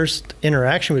 the first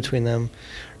interaction between them,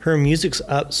 her music's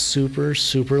up super,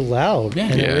 super loud.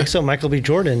 Yeah. And it wakes up Michael B.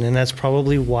 Jordan, and that's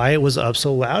probably why it was up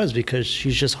so loud, is because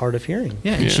she's just hard of hearing.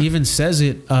 Yeah, and she even says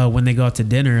it when they go out to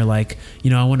dinner,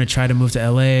 I want to try to move to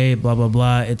LA, blah, blah,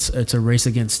 blah. It's a race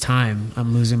against time.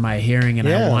 I'm losing my hearing, and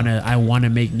I want to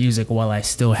make music while I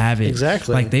still have it.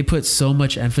 Exactly. They put so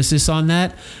much emphasis on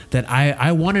that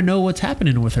I want to know what's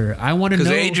happening with her. I want to know.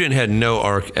 Because Adrian had no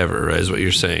arc ever, is what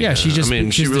you're saying. Yeah, she's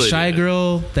really the shy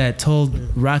girl that told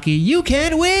Rocky, you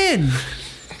can't win.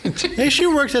 Hey, she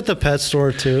worked at the pet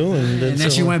store too, and then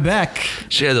she went back.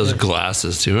 She had those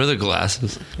glasses too. Remember the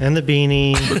glasses? And the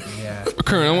beanie. Yeah.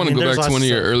 Karen, I want to go back to one of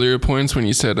your earlier points when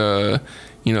you said,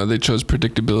 they chose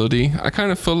predictability. I kind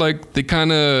of feel like they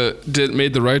kind of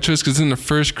made the right choice because in the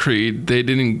first Creed, they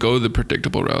didn't go the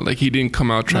predictable route. He didn't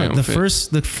come out triumphant.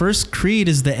 The first Creed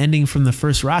is the ending from the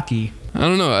first Rocky. I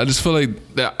don't know. I just feel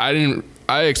like that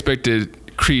I expected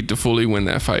Creed to fully win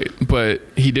that fight, but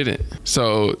he didn't.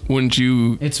 So wouldn't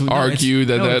you argue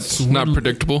that's not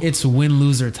predictable? It's win,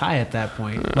 lose, or tie at that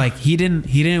point. Like he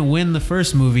didn't win the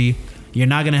first movie. You're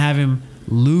not gonna have him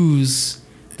lose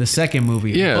the second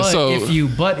movie. Yeah.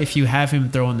 But if you have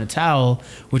him throw in the towel,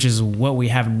 which is what we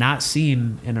have not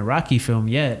seen in a Rocky film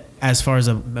yet, as far as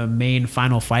a main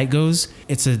final fight goes,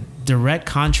 it's a direct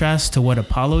contrast to what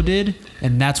Apollo did,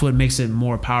 and that's what makes it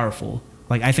more powerful.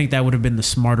 Like I think that would have been the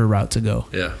smarter route to go.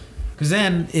 Yeah. Because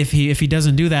then if he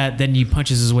doesn't do that, then he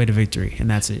punches his way to victory, and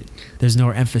that's it. There's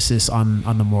no emphasis on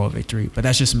the moral victory. But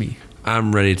that's just me.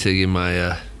 I'm ready to get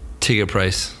my ticket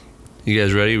price. You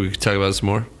guys ready? We can talk about this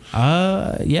more.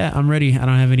 Yeah, I'm ready. I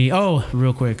don't have any. Oh,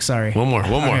 real quick. Sorry. One more.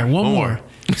 Okay, one more.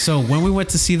 So when we went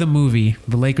to see the movie,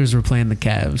 the Lakers were playing the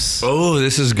Cavs. Oh,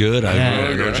 this is good.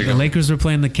 The Lakers were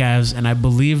playing the Cavs, and I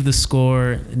believe the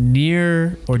score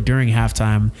near or during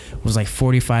halftime was like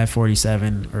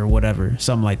 45-47 or whatever,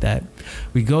 something like that.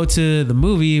 We go to the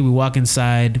movie, we walk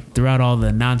inside, throughout all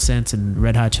the nonsense and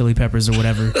Red Hot Chili Peppers or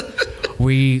whatever.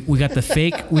 we got the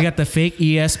fake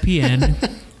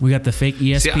ESPN. We got the fake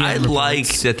ESPN. See, I reports. like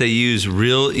that they use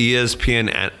real ESPN.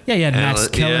 Max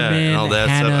Kellerman, all that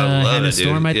stuff. I love Hannah it,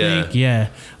 Storm, dude. I think. Yeah.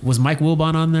 Was Mike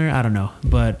Wilbon on there? I don't know.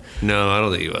 But no, I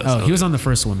don't think he was. Oh, he was on the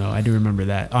first one, though. I do remember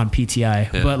that on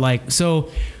PTI. Yeah. But, like,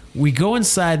 so we go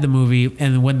inside the movie,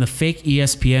 and when the fake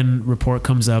ESPN report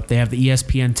comes up, they have the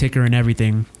ESPN ticker and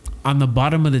everything. On the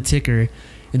bottom of the ticker,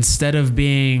 instead of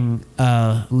being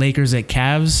Lakers at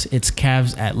Cavs, it's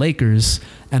Cavs at Lakers.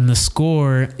 And the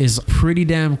score is pretty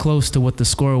damn close to what the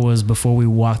score was before we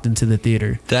walked into the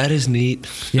theater. That is neat.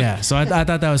 Yeah, so I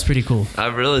thought that was pretty cool. I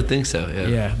really think so, yeah.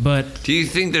 Yeah, but... Do you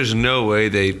think there's no way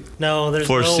they there's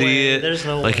foresee no way. it? There's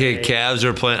no like, way. Hey, Cavs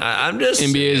are playing... I'm just...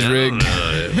 NBA's rigged.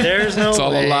 There's no way. It's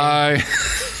all a lie.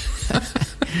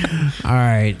 All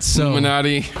right, so...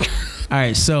 Illuminati. All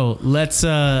right, so let's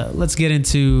get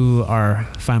into our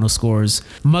final scores.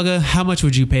 Mugga, how much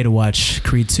would you pay to watch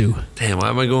Creed 2? Damn, why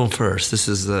am I going first? This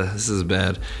is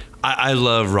bad. I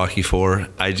love Rocky IV.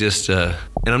 I just and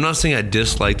I'm not saying I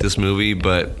dislike this movie,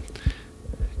 but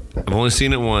I've only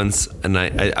seen it once, and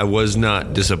I was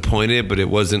not disappointed, but it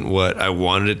wasn't what I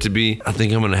wanted it to be. I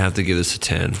think I'm going to have to give this a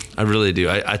 10. I really do.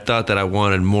 I thought that I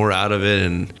wanted more out of it,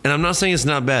 and I'm not saying it's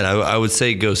not bad. I would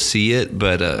say go see it,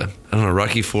 but I don't know,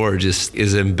 Rocky IV just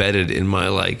is embedded in my,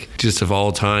 like, just of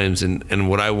all times and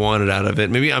what I wanted out of it.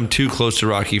 Maybe I'm too close to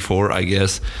Rocky IV, I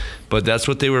guess, but that's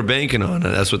what they were banking on,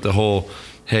 and that's what the whole...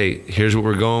 Hey, here's what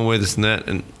we're going with, this and that,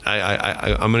 and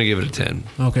I'm gonna give it a 10.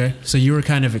 Okay, so you were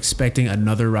kind of expecting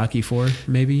another Rocky IV,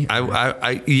 maybe? I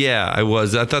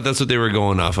was. I thought that's what they were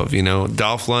going off of. You know,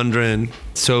 Dolph Lundgren,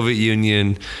 Soviet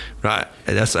Union, right?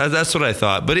 That's what I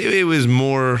thought. But it was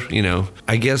more, you know,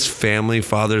 I guess family,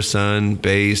 father, son,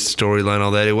 base, storyline,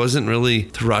 all that. It wasn't really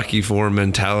the Rocky IV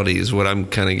mentality is what I'm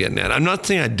kind of getting at. I'm not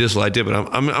saying I disliked it, but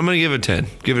I'm gonna give it a 10.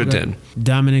 Give it a 10.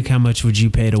 Dominic, how much would you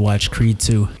pay to watch Creed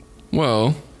 2?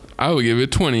 Well, I would give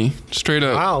it 20 straight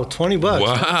up. Wow, $20.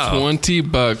 Wow,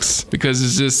 $20 because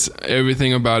it's just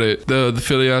everything about it. The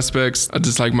Philly aspects. I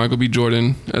just like Michael B.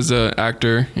 Jordan as an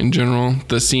actor in general.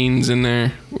 The scenes in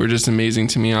there were just amazing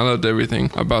to me. I loved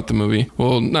everything about the movie.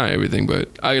 Well, not everything, but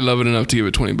I love it enough to give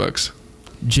it $20.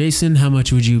 Jason, how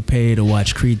much would you pay to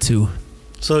watch Creed 2?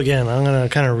 So again, I'm gonna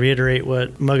kind of reiterate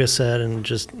what Mugga said, and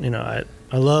just I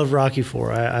love Rocky IV.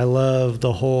 I love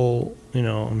the whole.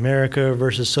 America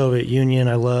versus Soviet Union.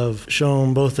 I love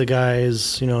showing both the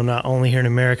guys, not only here in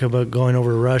America, but going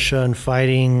over to Russia and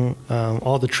fighting,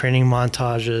 all the training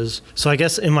montages. So I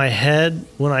guess in my head,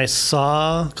 when I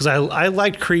saw, because I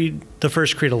liked Creed, the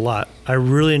first Creed a lot. I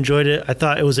really enjoyed it. I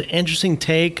thought it was an interesting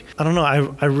take. I don't know.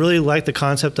 I really liked the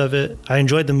concept of it. I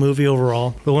enjoyed the movie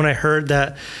overall. But when I heard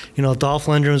that, Dolph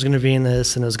Lundgren was going to be in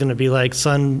this, and it was going to be like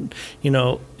son,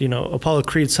 Apollo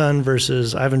Creed's son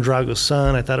versus Ivan Drago's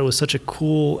son, I thought it was such a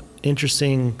cool,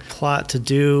 interesting plot to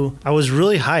do. I was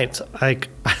really hyped. Like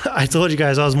I told you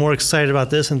guys, I was more excited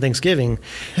about this than Thanksgiving,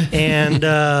 and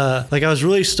I was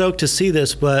really stoked to see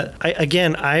this. But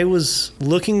I was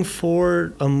looking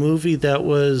for a movie that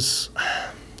was.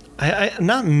 I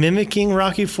not mimicking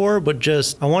Rocky IV, but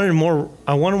just I wanted more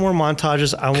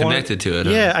montages. Connected to it.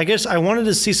 Yeah, I guess I wanted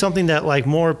to see something that like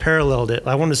more paralleled it.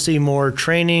 I wanted to see more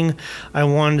training. I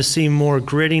wanted to see more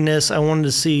grittiness. I wanted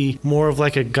to see more of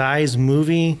like a guy's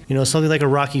movie. Something like a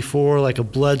Rocky IV, like a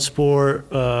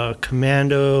Bloodsport,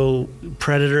 Commando,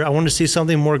 Predator. I wanted to see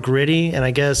something more gritty, and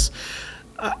I guess.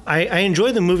 I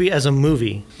enjoyed the movie as a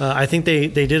movie. I think they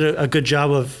did a good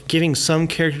job of giving some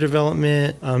character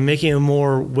development, making it a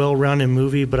more well-rounded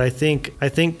movie. But I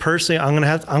think personally, I'm gonna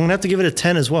have to give it a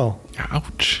 10 as well.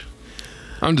 Ouch!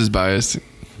 I'm just biased.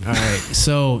 All right.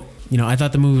 So, I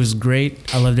thought the movie was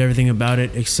great. I loved everything about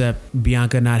it except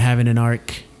Bianca not having an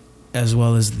arc, as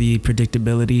well as the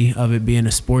predictability of it being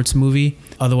a sports movie.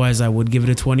 Otherwise, I would give it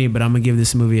a 20, but I'm going to give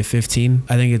this movie a 15.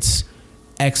 I think it's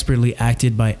expertly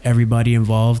acted by everybody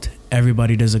involved.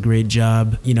 Everybody does a great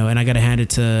job, and I got to hand it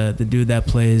to the dude that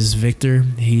plays Victor.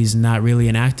 He's not really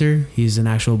an actor. He's an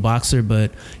actual boxer,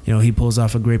 but, he pulls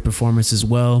off a great performance as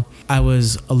well. I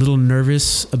was a little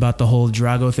nervous about the whole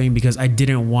Drago thing because I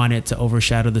didn't want it to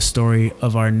overshadow the story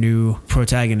of our new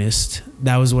protagonist.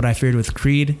 That was what I feared with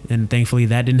Creed, and thankfully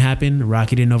that didn't happen.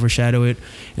 Rocky didn't overshadow it.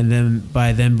 And then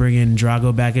by them bringing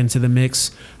Drago back into the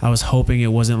mix, I was hoping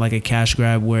it wasn't like a cash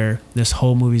grab where this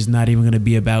whole movie's not even going to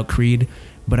be about Creed.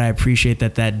 But I appreciate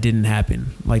that didn't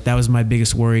happen. Like, that was my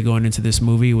biggest worry going into this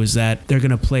movie, was that they're going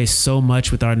to play so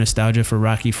much with our nostalgia for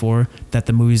Rocky IV that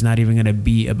the movie's not even going to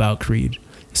be about Creed.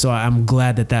 So I'm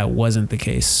glad that wasn't the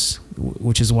case,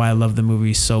 which is why I love the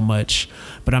movie so much.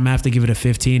 But I'm going to have to give it a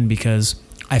 15 because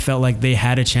I felt like they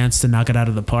had a chance to knock it out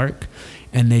of the park,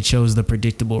 and they chose the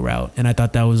predictable route. And I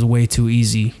thought that was way too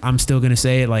easy. I'm still going to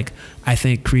say it, like, I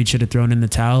think Creed should have thrown in the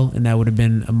towel, and that would have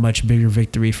been a much bigger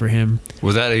victory for him.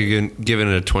 Was that giving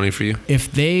it a 20 for you?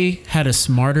 If they had a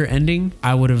smarter ending,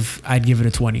 I'd give it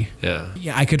a 20. Yeah.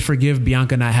 Yeah, I could forgive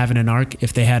Bianca not having an arc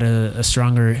if they had a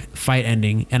stronger fight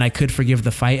ending, and I could forgive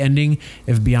the fight ending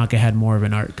if Bianca had more of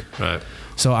an arc. Right.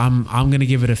 So I'm going to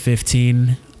give it a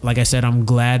 15. Like I said, I'm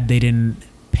glad they didn't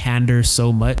pander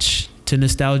so much to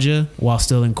nostalgia while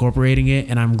still incorporating it,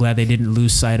 and I'm glad they didn't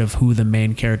lose sight of who the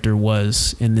main character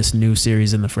was in this new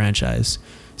series in the franchise.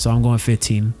 So I'm going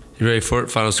 15. You ready for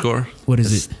it? Final score? What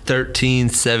is it?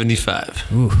 1375.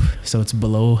 Ooh, so it's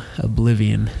below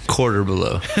Oblivion. Quarter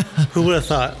below. Who would have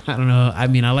thought? I don't know. I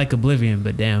mean, I like Oblivion,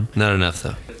 but damn. Not enough, though.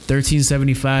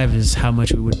 1375 is how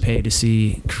much we would pay to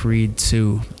see Creed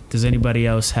 2. Does anybody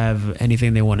else have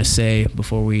anything they want to say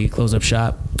before we close up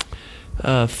shop?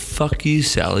 Fuck you,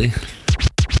 Sally.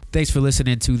 Thanks for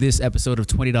listening to this episode of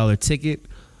 $20 Ticket.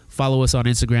 Follow us on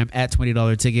Instagram at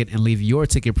 $20 Ticket and leave your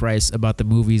ticket price about the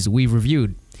movies we've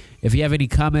reviewed. If you have any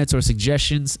comments or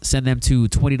suggestions, send them to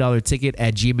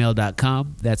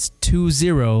 $20ticket@gmail.com. That's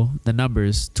 20, the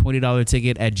numbers,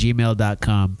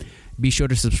 $20ticket@gmail.com. Be sure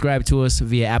to subscribe to us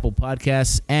via Apple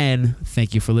Podcasts, and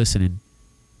thank you for listening.